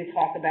easy to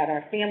talk about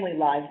our family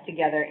lives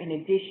together in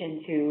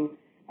addition to,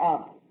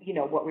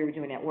 what we were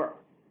doing at work.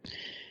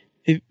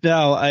 Hey,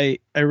 Val, I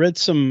read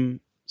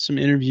some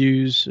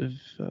interviews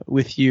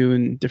with you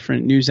and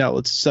different news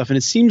outlets and stuff, and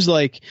it seems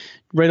like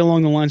right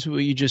along the lines of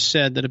what you just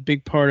said, that a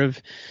big part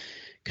of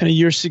kind of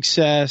your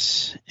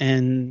success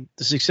and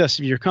the success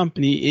of your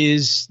company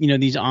is,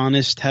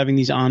 having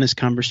these honest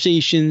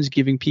conversations,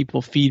 giving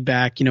people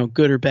feedback,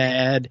 good or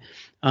bad,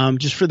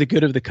 just for the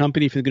good of the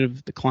company, for the good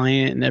of the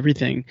client and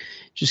everything,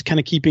 just kind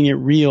of keeping it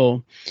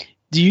real.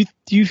 Do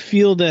you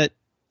feel that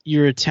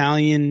your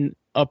Italian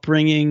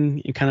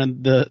upbringing and kind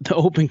of the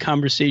open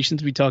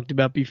conversations we talked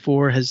about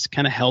before has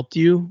kind of helped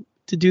you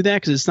to do that?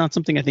 Because it's not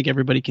something I think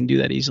everybody can do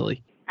that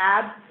easily.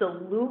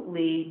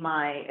 Absolutely.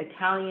 My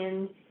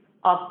Italian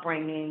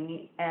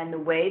upbringing and the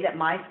way that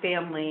my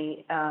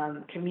family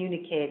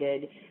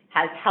communicated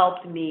has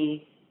helped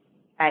me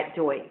at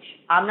Deutsch.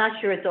 I'm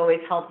not sure it's always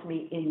helped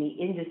me in the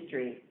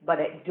industry, but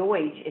at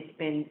Deutsch it's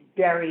been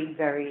very,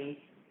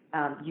 very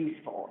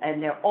useful.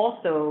 And there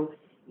also,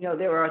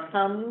 there are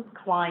some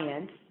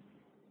clients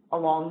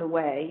along the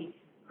way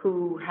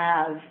who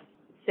have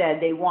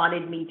said they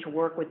wanted me to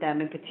work with them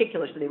in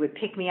particular. So they would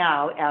pick me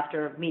out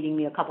after meeting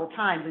me a couple of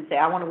times and say,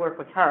 I want to work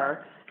with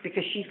her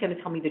because she's going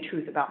to tell me the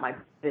truth about my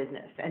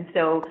business. And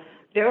so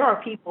there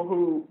are people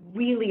who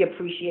really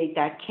appreciate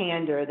that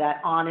candor, that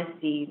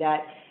honesty,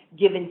 that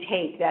give and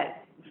take,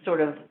 that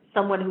sort of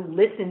someone who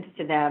listens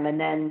to them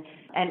and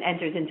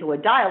enters into a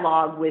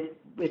dialogue with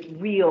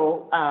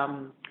realness.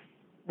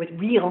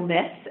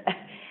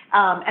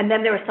 And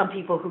then there are some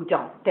people who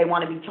don't. They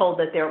want to be told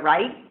that they're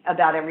right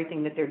about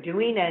everything that they're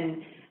doing,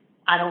 and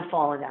I don't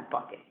fall in that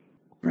bucket.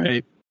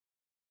 Right.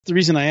 The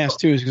reason I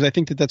asked, too, is because I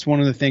think that that's one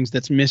of the things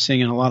that's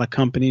missing in a lot of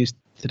companies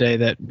today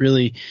that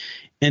really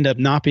end up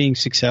not being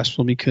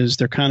successful because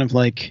they're kind of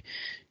like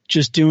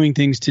just doing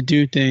things to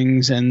do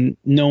things, and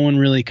no one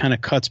really kind of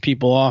cuts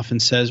people off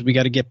and says, we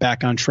got to get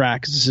back on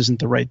track because this isn't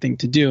the right thing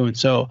to do. And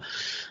so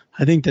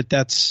I think that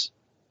that's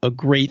a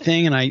great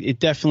thing. And it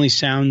definitely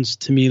sounds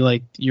to me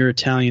like your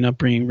Italian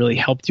upbringing really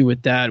helped you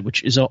with that,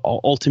 which is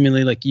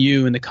ultimately like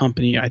you and the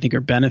company, I think, are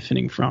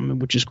benefiting from,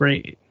 which is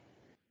great.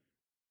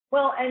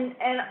 Well, and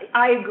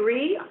I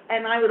agree.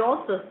 And I would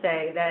also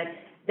say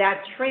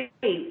that trait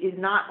is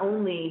not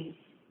only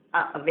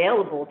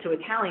available to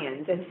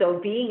Italians. And so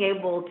being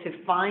able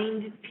to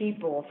find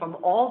people from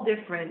all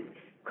different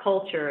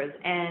cultures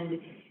and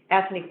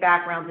ethnic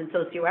backgrounds and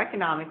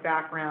socioeconomic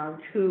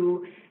backgrounds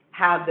who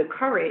have the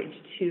courage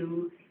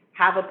to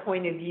have a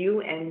point of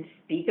view and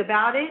speak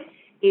about it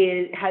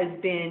has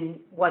been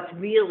what's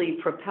really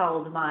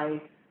propelled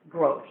my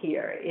growth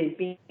here, is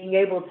being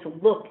able to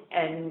look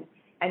and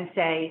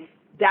say,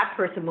 that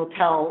person will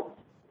tell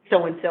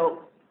so-and-so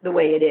the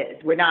way it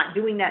is. We're not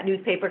doing that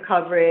newspaper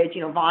coverage.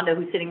 Vonda,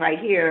 who's sitting right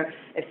here,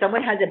 if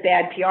someone has a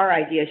bad PR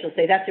idea, she'll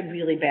say, that's a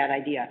really bad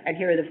idea. And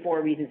here are the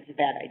 4 reasons it's a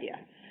bad idea.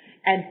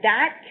 And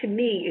that, to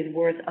me, is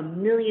worth $1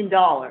 million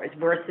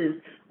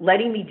versus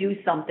letting me do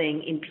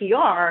something in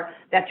PR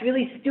that's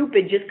really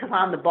stupid just because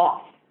I'm the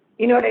boss.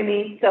 You know what I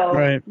mean? So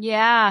right.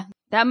 Yeah,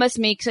 that must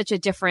make such a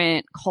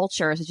different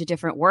culture, such a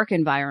different work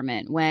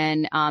environment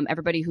when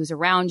everybody who's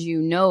around you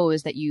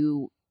knows that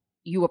you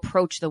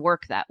approach the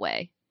work that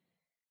way.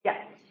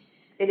 Yes,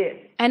 it is.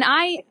 And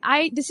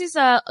this is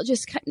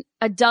just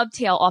a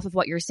dovetail off of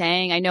what you're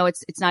saying. I know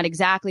it's not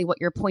exactly what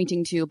you're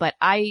pointing to, but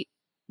I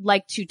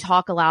like to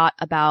talk a lot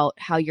about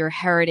how your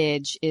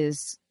heritage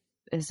is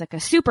like a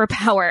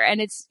superpower.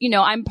 And it's,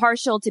 I'm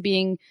partial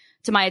to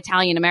my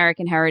Italian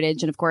American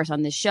heritage. And of course,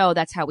 on this show,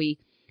 that's how we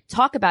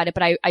talk about it.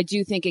 But I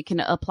do think it can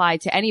apply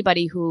to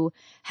anybody who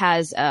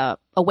has a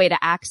way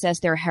to access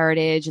their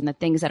heritage and the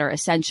things that are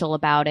essential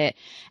about it.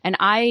 And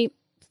I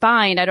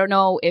don't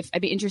know if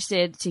I'd be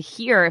interested to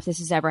hear if this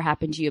has ever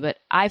happened to you, but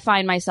I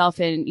find myself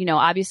in,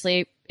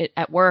 obviously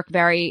at work,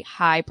 very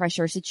high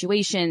pressure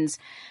situations.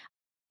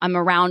 I'm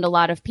around a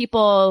lot of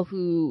people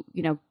who,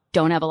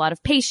 don't have a lot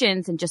of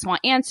patience and just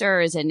want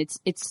answers. And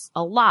it's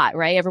a lot,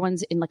 right?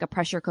 Everyone's in like a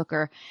pressure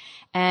cooker.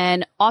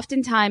 And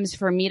oftentimes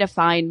for me to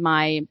find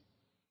my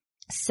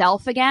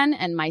self again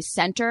and my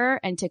center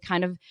and to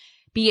kind of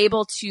be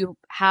able to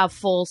have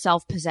full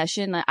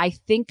self-possession, I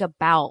think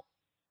about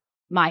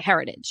my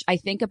heritage. I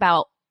think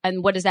about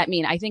and what does that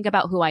mean? I think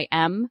about who I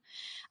am.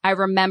 I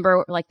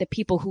remember like the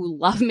people who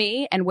love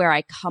me and where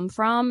I come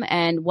from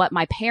and what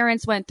my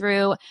parents went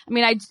through. I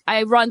mean,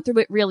 I run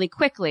through it really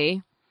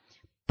quickly,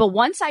 but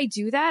once I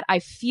do that, I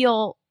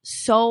feel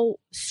so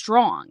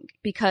strong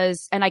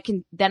because, and I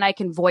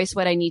can voice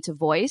what I need to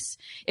voice.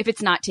 If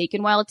it's not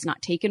taken well, it's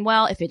not taken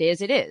well. If it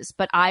is, it is.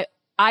 But I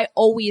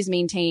always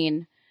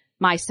maintain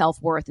my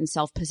self-worth and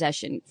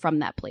self-possession from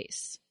that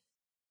place.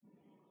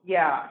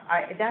 Yeah,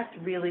 that's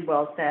really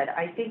well said.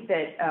 I think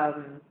that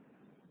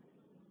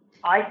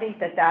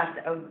that's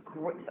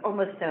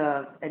almost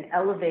an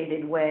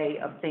elevated way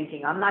of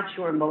thinking. I'm not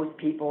sure most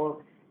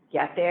people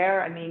get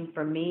there. I mean,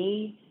 for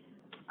me,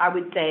 I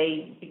would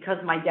say because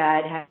my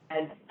dad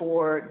had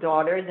 4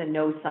 daughters and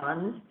no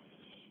sons,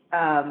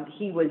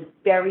 he was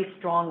very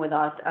strong with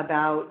us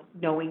about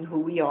knowing who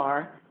we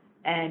are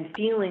and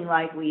feeling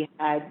like we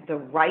had the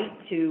right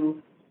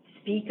to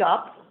speak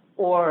up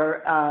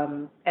or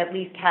at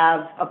least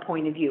have a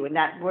point of view. And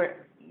that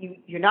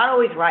you're not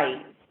always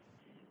right,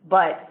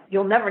 but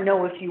you'll never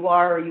know if you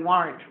are or you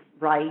aren't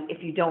right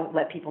if you don't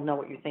let people know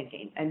what you're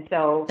thinking. And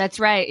so that's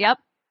right. Yep.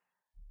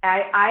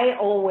 I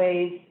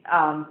always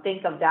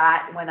think of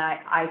that when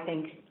I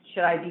think,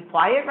 should I be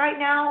quiet right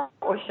now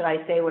or should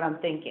I say what I'm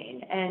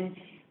thinking? And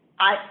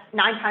 9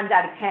 times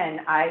out of 10,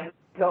 I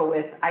go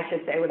with, I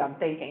should say what I'm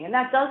thinking. And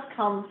that does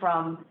come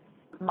from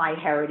my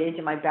heritage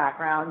and my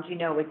background. You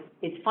know,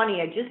 it's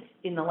funny, I just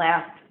in the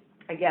last,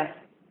 I guess,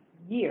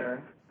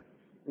 year,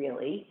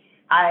 really,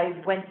 I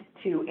went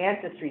to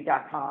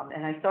Ancestry.com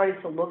and I started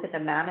to look at the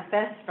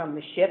manifests from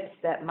the ships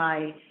that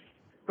my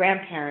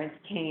grandparents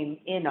came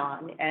in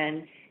on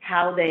and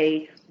how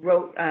they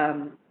wrote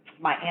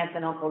my aunts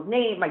and uncles'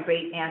 names, my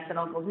great aunts and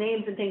uncles'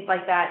 names and things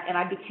like that. And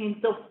I became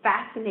so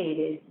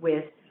fascinated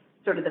with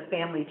sort of the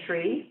family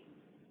tree.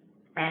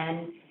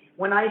 And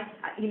when I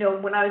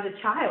was a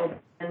child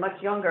and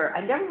much younger,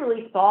 I never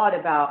really thought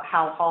about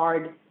how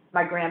hard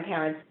my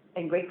grandparents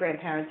and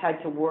great-grandparents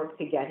had to work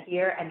to get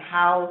here and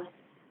how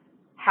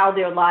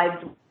their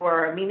lives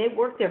were. I mean, they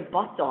worked their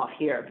butts off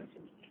here,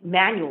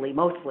 manually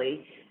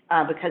mostly,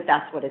 because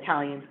that's what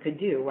Italians could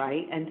do,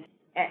 right? And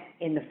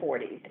in the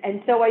 40s.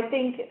 And so I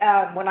think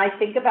when I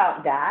think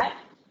about that,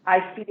 I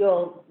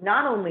feel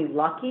not only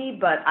lucky,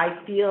 but I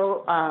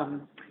feel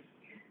a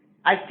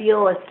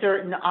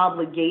certain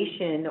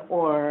obligation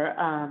or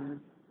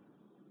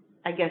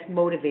I guess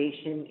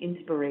motivation,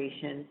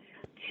 inspiration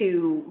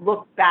to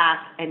look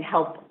back and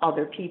help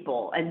other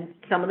people. And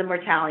some of them are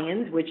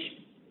Italians, which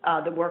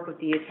the work with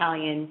the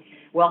Italian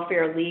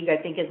Welfare League, I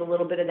think, is a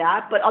little bit of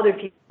that, but other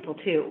people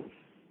too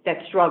that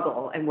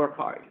struggle and work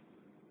hard.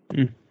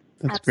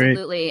 That's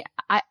Absolutely.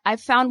 great. I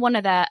found one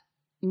of the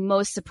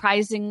most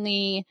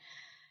surprisingly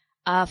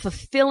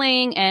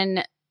fulfilling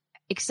and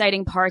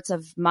exciting parts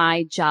of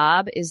my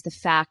job is the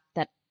fact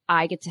that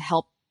I get to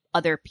help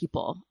other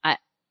people.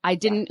 I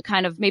didn't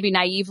kind of maybe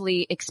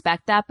naively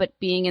expect that, but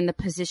being in the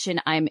position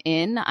I'm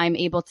in, I'm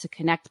able to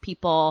connect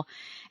people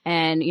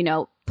and, you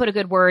know, put a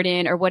good word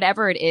in or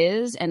whatever it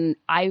is. And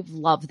I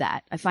love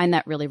that. I find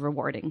that really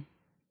rewarding.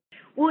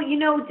 Well, you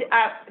know,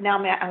 now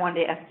Matt, I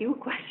wanted to ask you a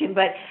question,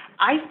 but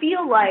I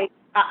feel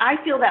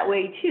that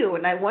way too.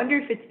 And I wonder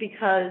if it's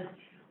because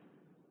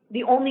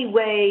the only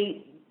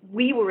way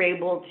we were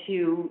able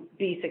to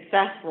be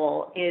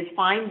successful is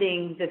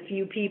finding the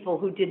few people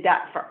who did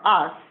that for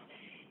us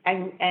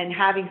and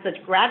having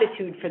such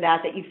gratitude for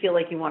that you feel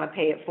like you want to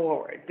pay it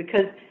forward.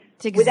 Because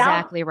it's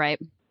exactly right.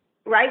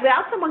 Right?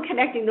 Without someone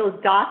connecting those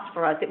dots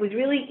for us, it was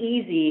really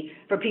easy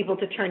for people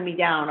to turn me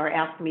down or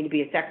ask me to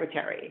be a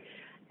secretary.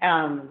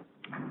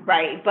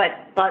 Right?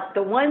 But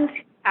the ones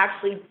who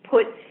actually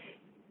put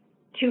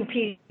 2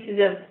 pieces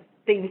of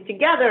things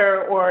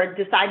together or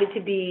decided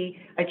to be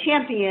a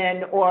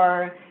champion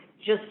or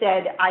just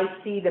said, I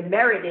see the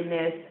merit in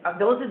this,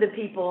 those are the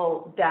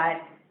people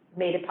that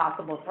made it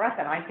possible for us.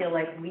 And I feel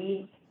like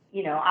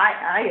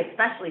I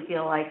especially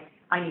feel like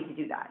I need to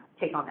do that,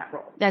 take on that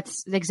role.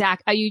 That's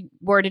you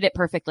worded it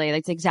perfectly.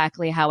 That's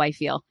exactly how I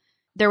feel.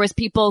 There was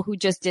people who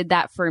just did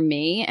that for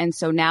me. And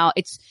so now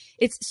it's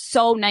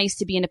so nice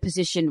to be in a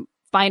position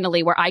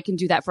finally where I can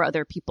do that for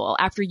other people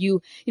after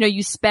you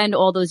spend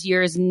all those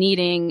years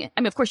needing,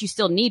 I mean, of course you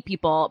still need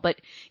people,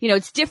 but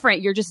it's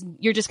different. You're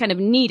just kind of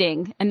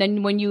needing. And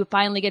then when you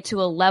finally get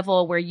to a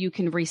level where you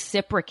can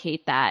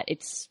reciprocate that,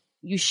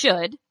 you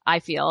should, I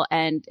feel,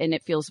 and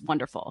it feels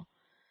wonderful.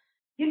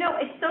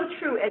 It's so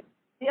true.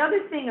 The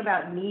other thing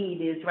about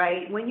need is,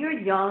 right, when you're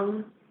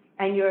young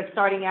and you're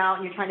starting out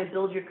and you're trying to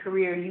build your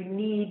career, you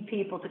need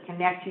people to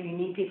connect you. You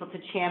need people to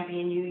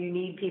champion you. You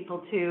need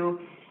people to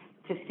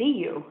see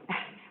you,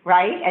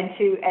 right? And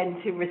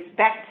to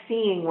respect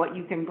seeing what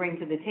you can bring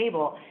to the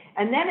table.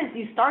 And then as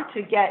you start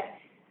to get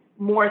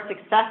more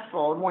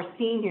successful, more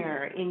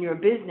senior in your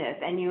business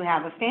and you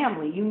have a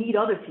family, you need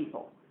other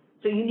people.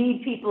 So you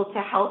need people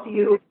to help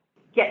you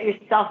get your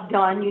stuff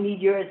done. You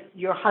need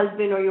your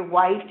husband or your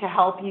wife to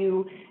help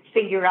you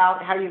figure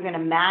out how you're going to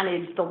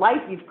manage the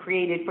life you've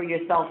created for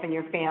yourself and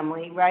your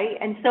family, right?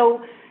 And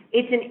so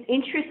it's an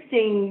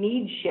interesting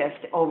need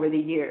shift over the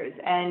years.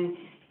 And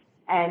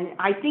And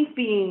I think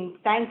being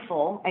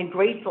thankful and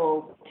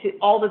grateful to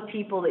all the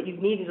people that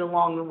you've needed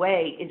along the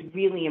way is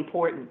really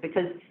important,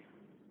 because,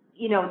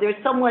 you know,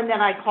 there's someone that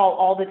I call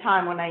all the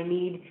time when I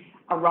need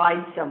a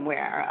ride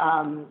somewhere.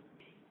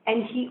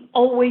 And he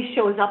always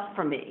shows up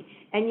for me.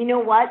 And you know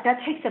what? That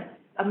takes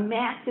a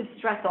massive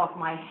stress off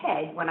my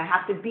head when I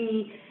have to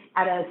be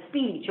at a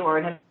speech or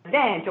an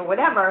event or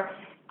whatever.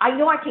 I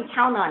know I can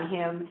count on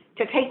him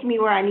to take me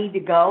where I need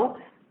to go.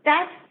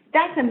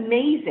 That's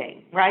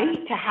amazing,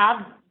 right? To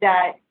have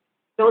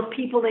those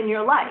people in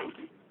your life.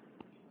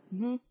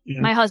 Mm-hmm.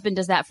 Yeah. My husband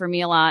does that for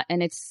me a lot,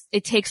 and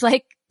it takes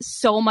like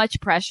so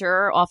much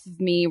pressure off of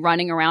me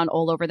running around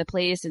all over the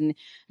place, and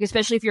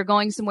especially if you're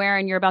going somewhere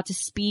and you're about to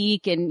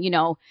speak, and you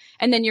know,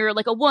 and then you're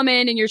like a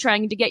woman and you're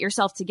trying to get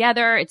yourself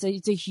together. It's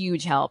a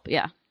huge help.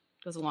 Yeah,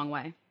 goes a long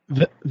way.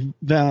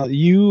 Val,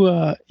 you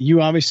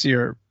obviously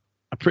are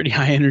a pretty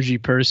high energy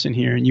person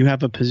here, and you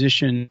have a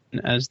position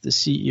as the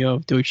CEO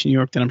of Deutsch New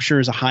York that I'm sure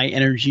is a high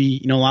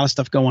energy, you know, a lot of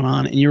stuff going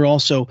on. And you're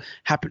also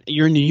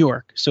you're in New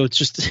York. So it's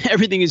just,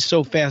 everything is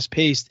so fast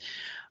paced.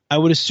 I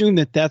would assume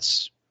that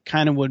that's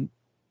kind of what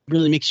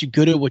really makes you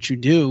good at what you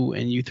do,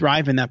 and you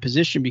thrive in that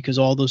position because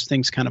all those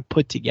things kind of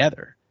put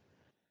together.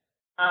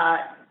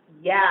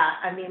 Yeah.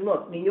 I mean,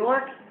 look, New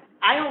York,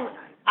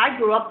 I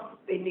grew up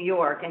in New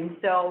York. And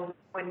so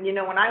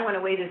when I went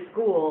away to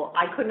school,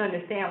 I couldn't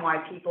understand why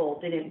people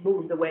didn't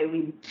move the way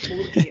we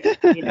moved here,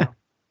 you know,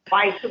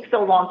 why it took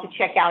so long to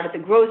check out at the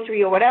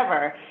grocery or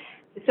whatever.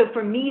 So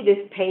for me, this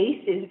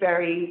pace is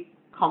very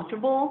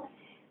comfortable,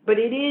 but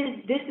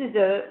this is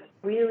a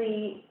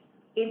really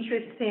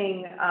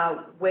interesting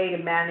way to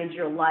manage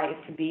your life,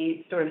 to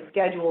be sort of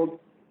scheduled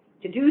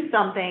to do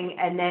something,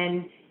 and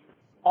then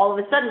all of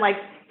a sudden, like,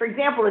 for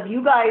example, if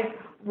you guys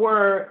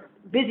were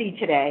busy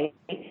today,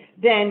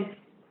 then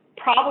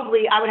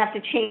probably I would have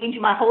to change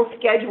my whole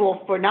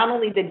schedule for not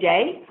only the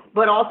day,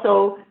 but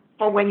also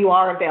for when you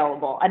are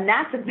available. And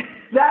that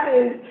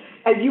is,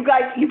 as you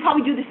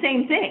probably do the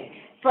same thing.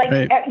 It's like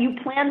You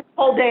plan the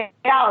whole day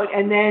out,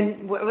 and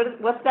then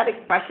what's that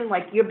expression?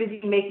 Like, you're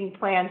busy making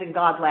plans and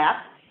God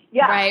laughs.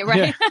 Yeah. Right.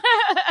 Yeah.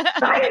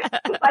 Right?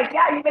 Like,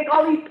 yeah, you make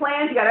all these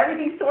plans, you got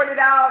everything sorted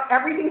out,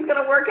 everything's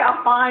going to work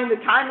out fine, the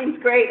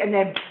timing's great, and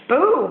then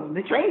boom,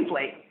 the train's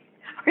late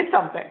or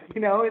something.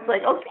 You know, it's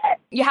like, okay.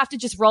 You have to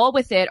just roll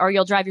with it, or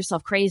you'll drive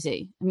yourself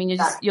crazy. I mean,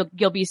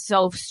 you'll be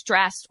so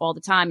stressed all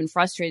the time and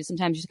frustrated.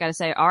 Sometimes you just got to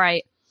say, all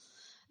right,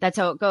 that's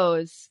how it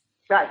goes.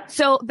 Right.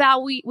 So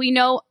Val, we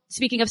know,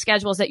 speaking of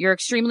schedules, that you're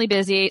extremely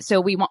busy.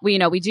 So we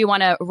do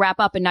want to wrap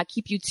up and not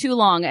keep you too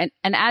long. And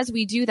as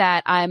we do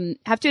that, I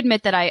have to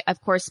admit that I,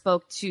 of course,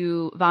 spoke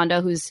to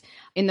Vonda, who's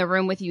in the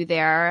room with you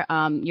there,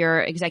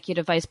 your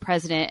executive vice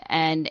president,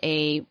 and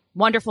a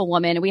wonderful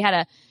woman. We had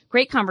a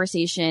great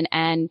conversation,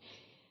 and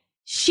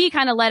she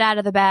kind of let out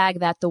of the bag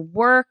that the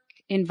work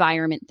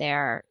environment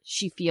there,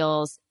 she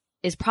feels,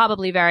 is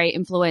probably very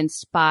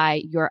influenced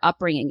by your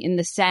upbringing, in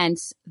the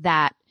sense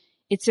that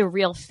it's a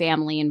real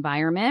family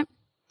environment,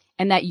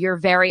 and that you're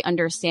very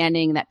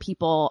understanding that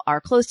people are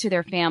close to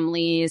their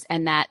families,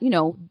 and that, you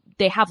know,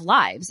 they have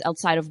lives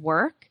outside of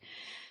work.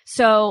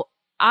 So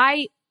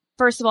I,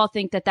 first of all,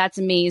 think that that's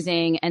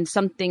amazing, and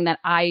something that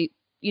I,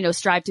 you know,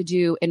 strive to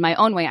do in my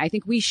own way. I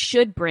think we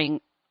should bring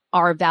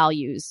our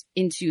values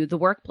into the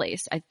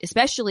workplace,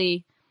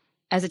 especially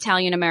as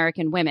Italian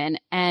American women.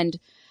 And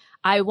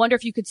I wonder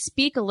if you could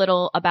speak a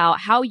little about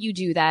how you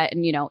do that,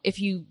 and, you know, if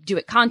you do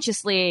it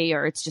consciously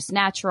or it's just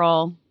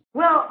natural.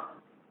 Well,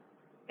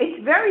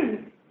 it's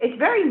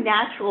very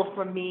natural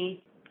for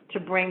me to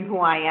bring who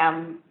I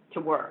am to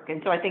work.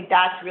 And so I think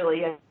that's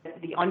really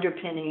the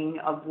underpinning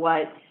of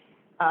what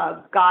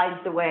guides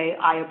the way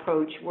I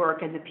approach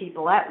work and the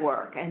people at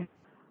work. And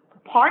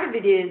part of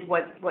it is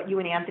what you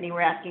and Anthony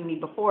were asking me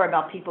before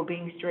about people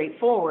being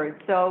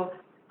straightforward. So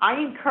I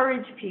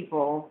encourage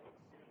people,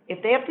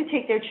 if they have to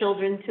take their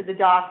children to the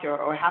doctor,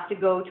 or have to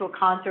go to a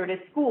concert at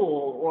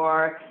school,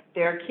 or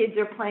their kids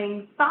are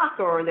playing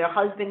soccer, or their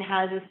husband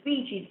has a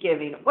speech he's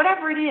giving,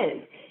 whatever it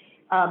is,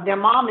 their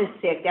mom is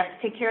sick, they have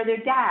to take care of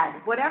their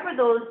dad, whatever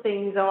those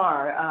things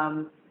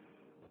are,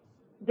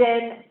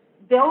 then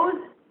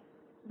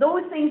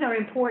those things are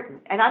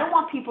important. And I don't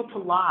want people to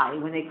lie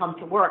when they come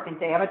to work and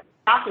say, I have a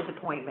doctor's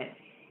appointment.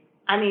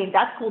 I mean,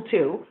 that's cool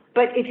too.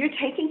 But if you're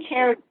taking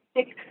care of a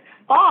sick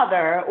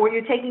father, or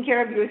you're taking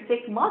care of your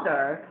sick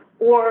mother,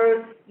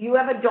 or you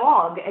have a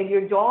dog and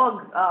your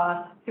dog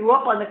threw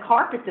up on the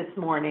carpet this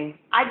morning,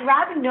 I'd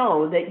rather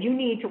know that you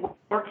need to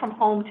work from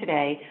home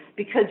today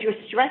because you're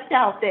stressed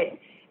out that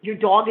your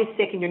dog is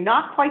sick and you're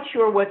not quite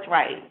sure what's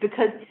right.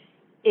 Because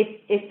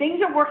if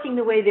things are working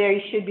the way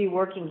they should be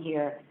working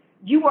here,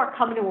 you are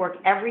coming to work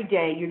every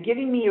day, you're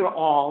giving me your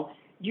all,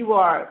 you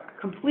are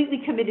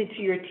completely committed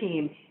to your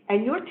team,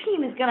 and your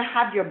team is going to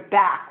have your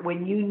back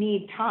when you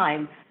need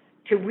time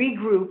to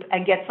regroup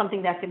and get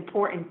something that's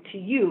important to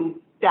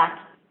you back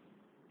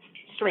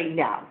straightened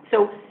out.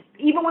 So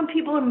even when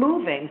people are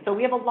moving, so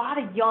we have a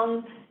lot of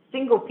young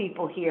single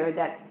people here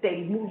that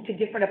they move to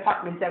different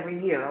apartments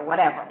every year or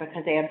whatever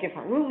because they have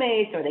different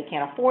roommates or they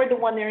can't afford the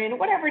one they're in or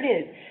whatever it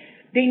is.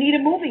 they need a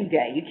moving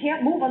day. You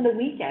can't move on the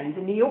weekends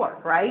in New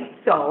York, right?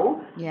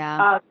 So,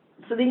 Yeah.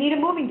 so they need a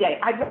moving day.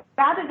 I'd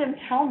rather them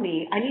tell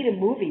me I need a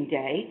moving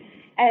day,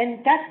 and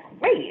that's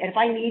great. And if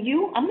I need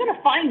you, I'm going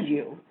to find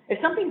you. If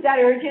something's that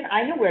urgent,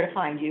 I know where to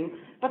find you.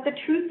 But the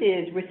truth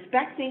is,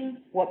 respecting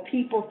what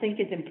people think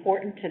is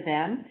important to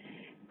them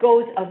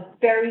goes a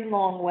very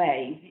long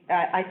way.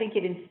 I think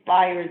it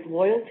inspires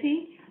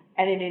loyalty,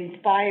 and it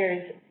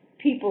inspires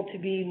people to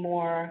be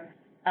more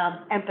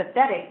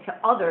empathetic to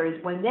others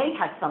when they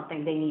have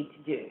something they need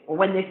to do, or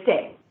when they're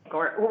sick,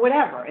 or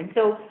whatever. And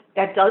so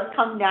that does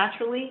come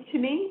naturally to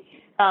me.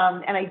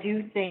 And I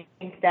do think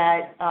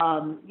that,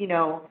 you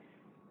know,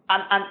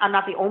 I'm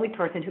not the only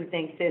person who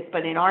thinks this,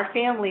 but in our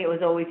family, it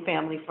was always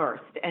family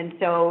first. And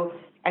so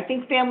I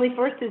think family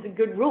first is a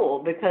good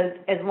rule, because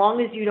as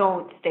long as you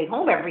don't stay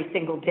home every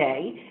single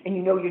day and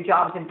you know your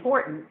job's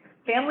important,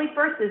 family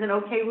first is an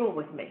okay rule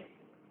with me.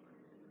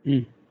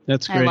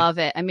 That's great. I love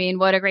it. I mean,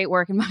 what a great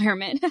work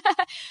environment.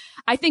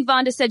 I think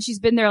Vonda said she's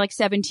been there like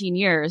 17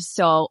 years.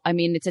 So, I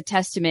mean, it's a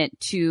testament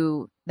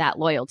to that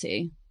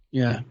loyalty.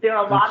 Yeah. There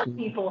are a lot of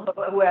people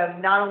who have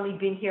not only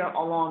been here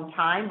a long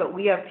time, but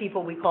we have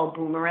people we call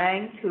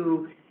boomerangs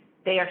who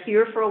they are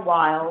here for a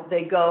while,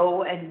 they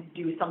go and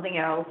do something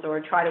else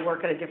or try to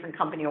work at a different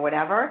company or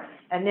whatever,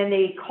 and then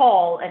they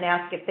call and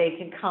ask if they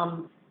can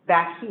come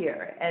back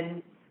here.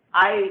 And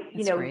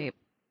That's great.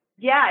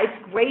 Yeah,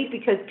 it's great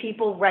because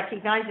people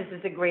recognize this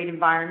is a great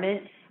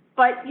environment.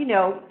 But, you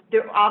know,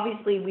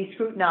 obviously we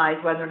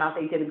scrutinize whether or not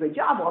they did a good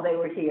job while they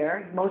were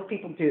here. Most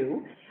people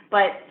do.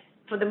 But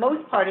for the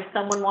most part, if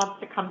someone wants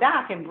to come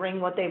back and bring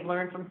what they've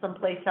learned from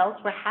someplace else,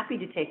 we're happy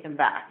to take them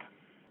back.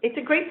 It's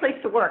a great place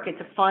to work.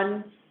 It's a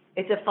fun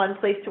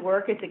place to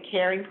work. It's a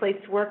caring place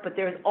to work. But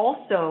there's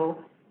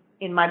also,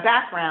 in my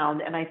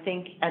background, and I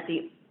think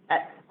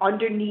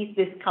underneath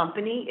this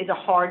company is a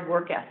hard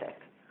work ethic.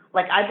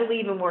 Like, I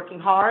believe in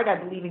working hard.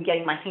 I believe in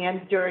getting my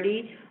hands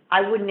dirty.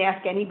 I wouldn't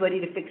ask anybody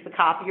to fix the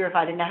copier if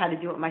I didn't know how to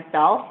do it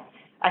myself.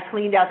 I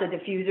cleaned out the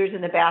diffusers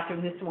in the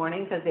bathroom this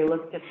morning because they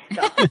looked just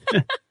stuck.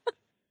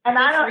 And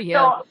I don't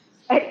know.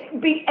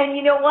 And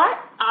you know what?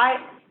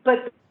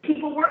 But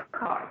people work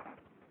hard.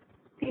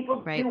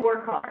 People do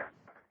work hard.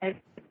 And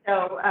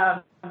so,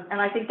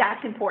 and I think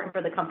that's important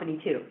for the company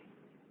too.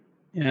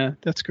 Yeah,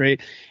 that's great.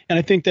 And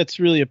I think that's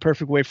really a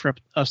perfect way for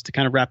us to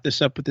kind of wrap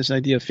this up with this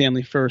idea of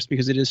family first,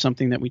 because it is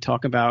something that we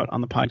talk about on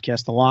the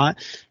podcast a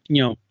lot.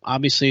 You know,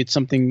 obviously it's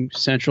something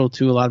central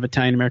to a lot of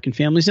Italian American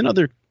families and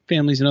other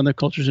families and other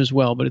cultures as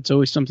well. But it's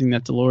always something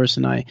that Dolores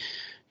and I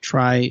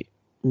try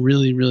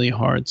really, really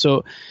hard.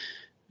 So,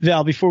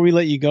 Val, before we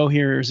let you go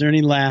here, is there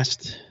any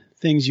last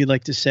things you'd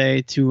like to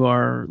say to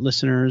our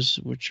listeners,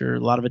 which are a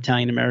lot of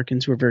Italian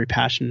Americans who are very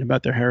passionate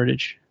about their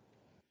heritage?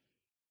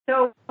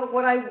 So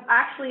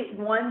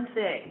one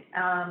thing,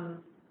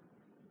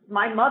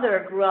 my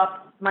mother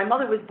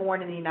was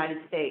born in the United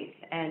States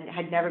and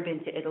had never been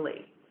to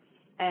Italy.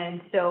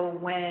 And so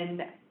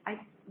when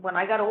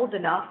I got old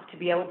enough to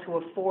be able to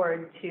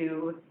afford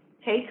to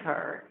take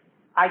her,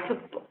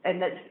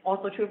 and that's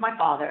also true of my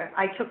father,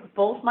 I took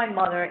both my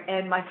mother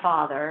and my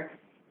father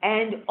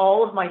and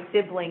all of my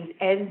siblings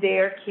and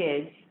their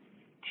kids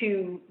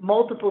to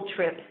multiple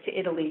trips to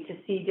Italy to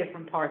see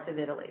different parts of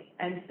Italy.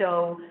 And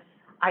so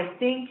I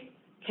think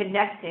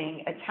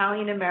connecting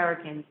Italian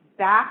Americans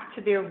back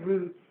to their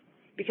roots,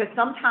 because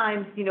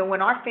sometimes, you know,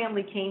 when our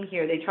family came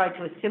here, they tried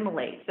to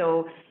assimilate.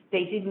 So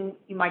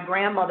my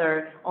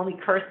grandmother only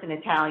cursed in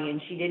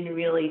Italian. She didn't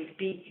really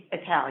speak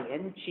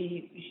Italian.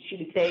 She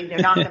would say they're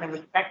not going to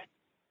respect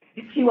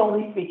you if you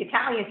only speak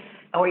Italian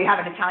or you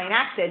have an Italian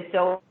accent.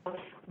 So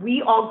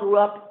we all grew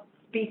up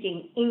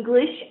speaking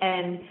English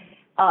and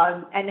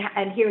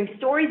hearing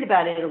stories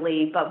about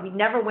Italy, but we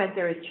never went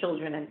there as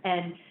children.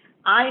 And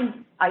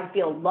I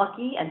feel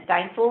lucky and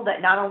thankful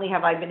that not only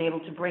have I been able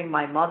to bring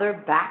my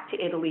mother back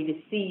to Italy to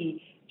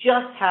see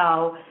just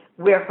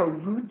where her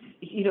roots,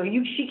 you know,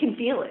 she can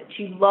feel it.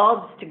 She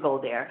loves to go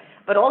there,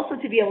 but also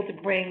to be able to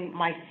bring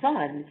my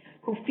son,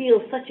 who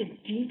feels such a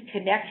deep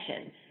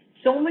connection,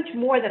 so much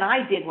more than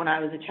I did when I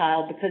was a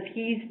child, because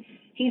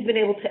he's been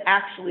able to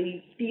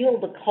actually feel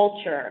the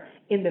culture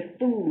in the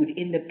food,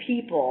 in the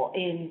people,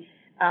 in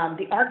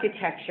the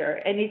architecture,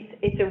 and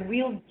it's a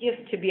real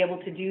gift to be able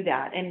to do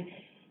that. And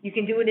you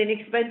can do it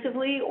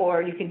inexpensively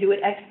or you can do it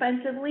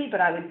expensively,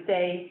 but I would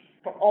say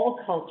for all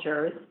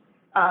cultures,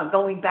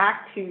 going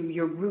back to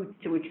your roots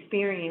to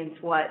experience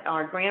what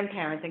our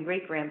grandparents and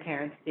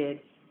great-grandparents did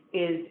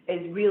is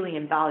really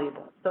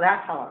invaluable. So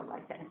that's how I would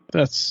like that.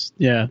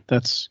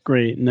 That's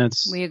great. And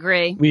we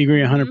agree. We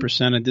agree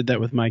 100%. I did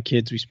that with my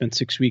kids. We spent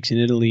 6 weeks in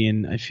Italy,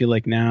 and I feel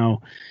like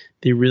now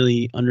they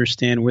really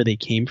understand where they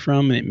came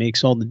from, and it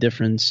makes all the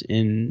difference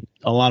in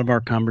a lot of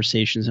our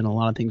conversations and a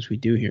lot of things we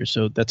do here.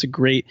 So that's a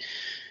great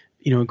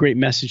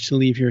message to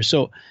leave here.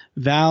 So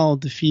Val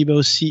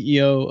DiFebo,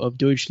 CEO of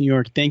Deutsch New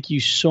York, thank you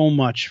so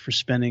much for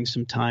spending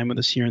some time with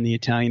us here on the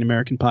Italian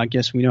American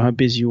Podcast. We know how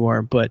busy you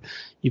are, but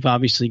you've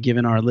obviously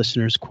given our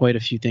listeners quite a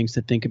few things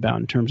to think about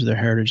in terms of their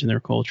heritage and their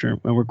culture,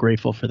 and we're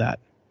grateful for that.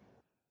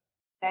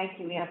 Thank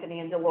you, Anthony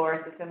and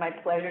Dolores. It's been my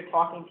pleasure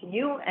talking to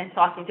you and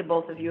talking to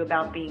both of you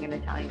about being an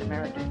Italian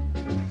American.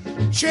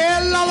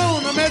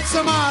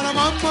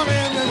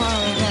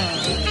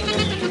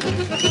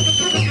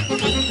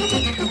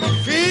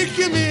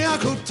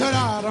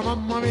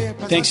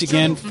 Thanks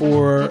again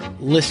for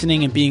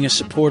listening and being a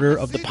supporter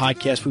of the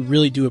podcast. We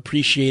really do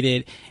appreciate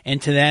it.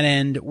 And to that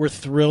end, we're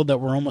thrilled that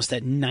we're almost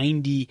at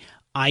 90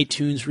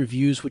 iTunes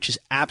reviews, which is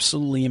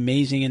absolutely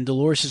amazing. And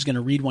Dolores is going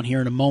to read one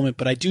here in a moment.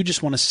 But I do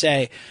just want to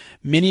say,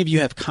 many of you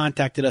have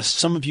contacted us,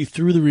 some of you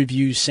through the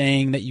reviews,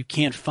 saying that you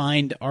can't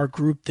find our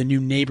group, The New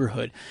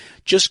Neighborhood.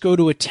 Just go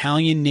to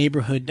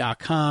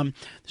ItalianNeighborhood.com.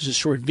 There's a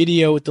short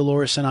video with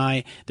Dolores and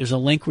I. There's a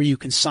link where you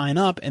can sign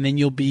up, and then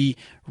you'll be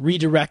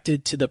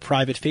redirected to the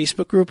private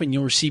Facebook group, and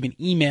you'll receive an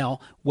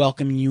email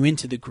welcoming you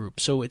into the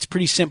group. So it's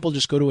pretty simple.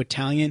 Just go to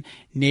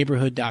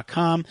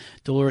ItalianNeighborhood.com.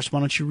 Dolores,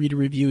 why don't you read a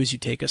review as you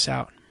take us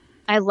out?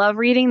 I love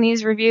reading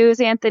these reviews,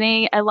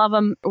 Anthony. I love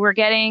them. We're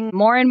getting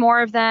more and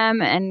more of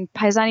them. And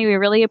Paisani, we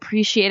really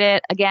appreciate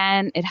it.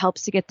 Again, it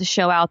helps to get the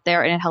show out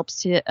there, and it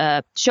helps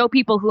to show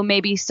people who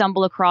maybe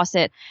stumble across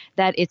it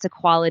that it's a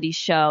quality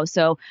show.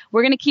 So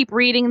we're going to keep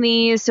reading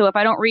these. So if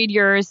I don't read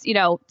yours,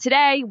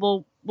 today,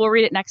 we'll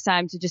read it next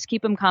time. So just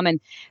keep them coming.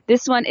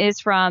 This one is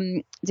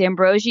from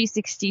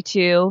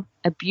D'Ambrosi62,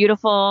 a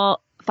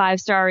beautiful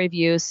 5-star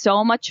review.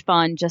 So much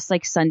fun, just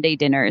like Sunday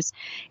dinners.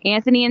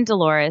 Anthony and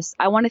Dolores,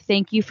 I want to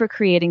thank you for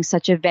creating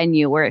such a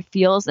venue where it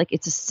feels like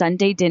it's a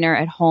Sunday dinner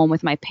at home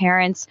with my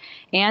parents,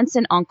 aunts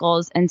and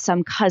uncles, and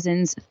some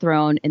cousins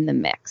thrown in the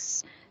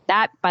mix.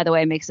 That, by the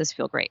way, makes us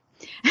feel great.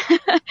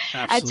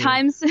 At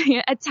times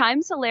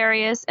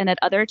hilarious, and at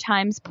other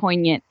times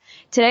poignant.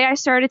 Today I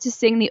started to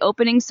sing the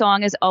opening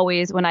song as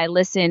always when I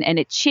listen, and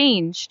it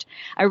changed.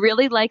 I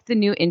really like the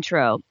new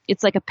intro.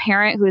 It's like a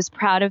parent who is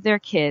proud of their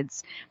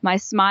kids. My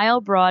smile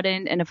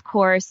broadened, and of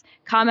course,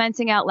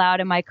 commenting out loud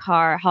in my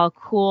car how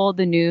cool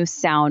the new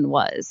sound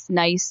was.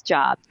 Nice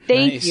job.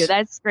 Thank you.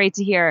 That's great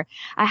to hear.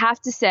 I have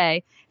to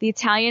say, the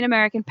Italian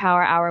American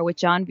Power Hour with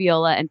John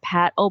Viola and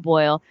Pat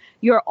O'Boyle,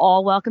 you're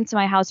all welcome to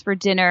my house for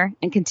dinner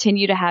and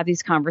continue to have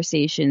these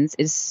conversations.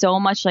 It is so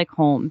much like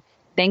home.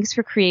 Thanks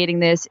for creating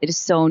this. It is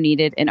so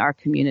needed in our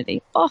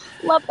community. Oh,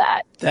 love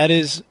that. That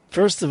is,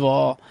 first of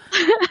all,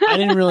 I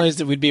didn't realize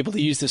that we'd be able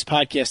to use this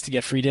podcast to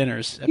get free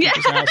dinners at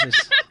people's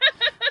houses.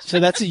 So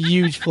that's a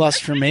huge plus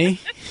for me.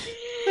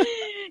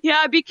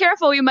 Yeah, be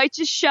careful. You might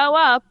just show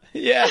up.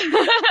 Yeah.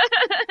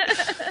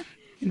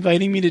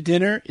 Inviting me to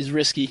dinner is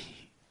risky.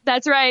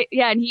 That's right.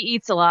 Yeah, and he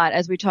eats a lot,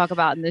 as we talk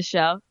about in this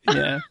show.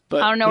 Yeah,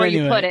 but I don't know where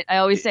you put it. I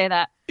always say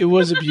that. It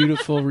was a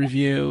beautiful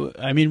review.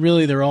 I mean,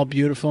 really, they're all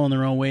beautiful in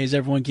their own ways.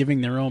 Everyone giving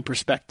their own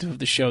perspective of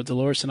the show.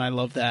 Dolores and I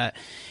love that.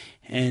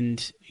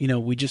 And,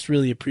 we just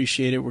really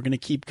appreciate it. We're going to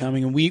keep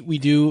coming. And we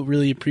do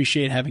really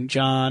appreciate having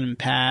John and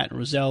Pat and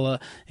Rosella.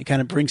 It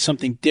kind of brings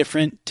something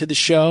different to the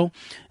show,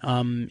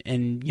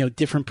 and,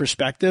 different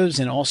perspectives,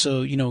 and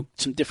also,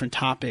 some different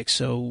topics.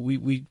 So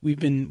we've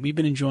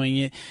been enjoying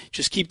it.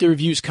 Just keep the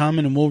reviews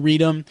coming, and we'll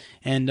read them.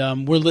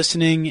 And we're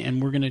listening,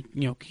 and we're going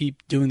to,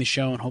 keep doing the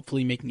show and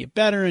hopefully making it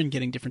better and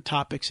getting different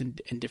topics and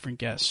different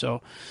guests.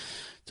 So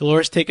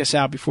Dolores, take us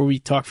out before we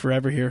talk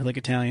forever here like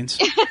Italians.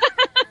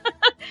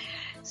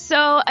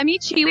 So,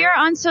 amici, we are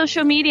on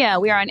social media.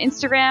 We are on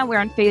Instagram, we're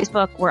on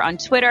Facebook, we're on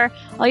Twitter.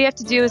 All you have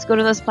to do is go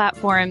to those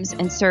platforms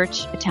and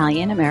search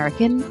Italian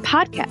American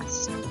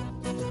Podcast.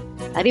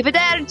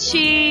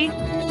 Arrivederci!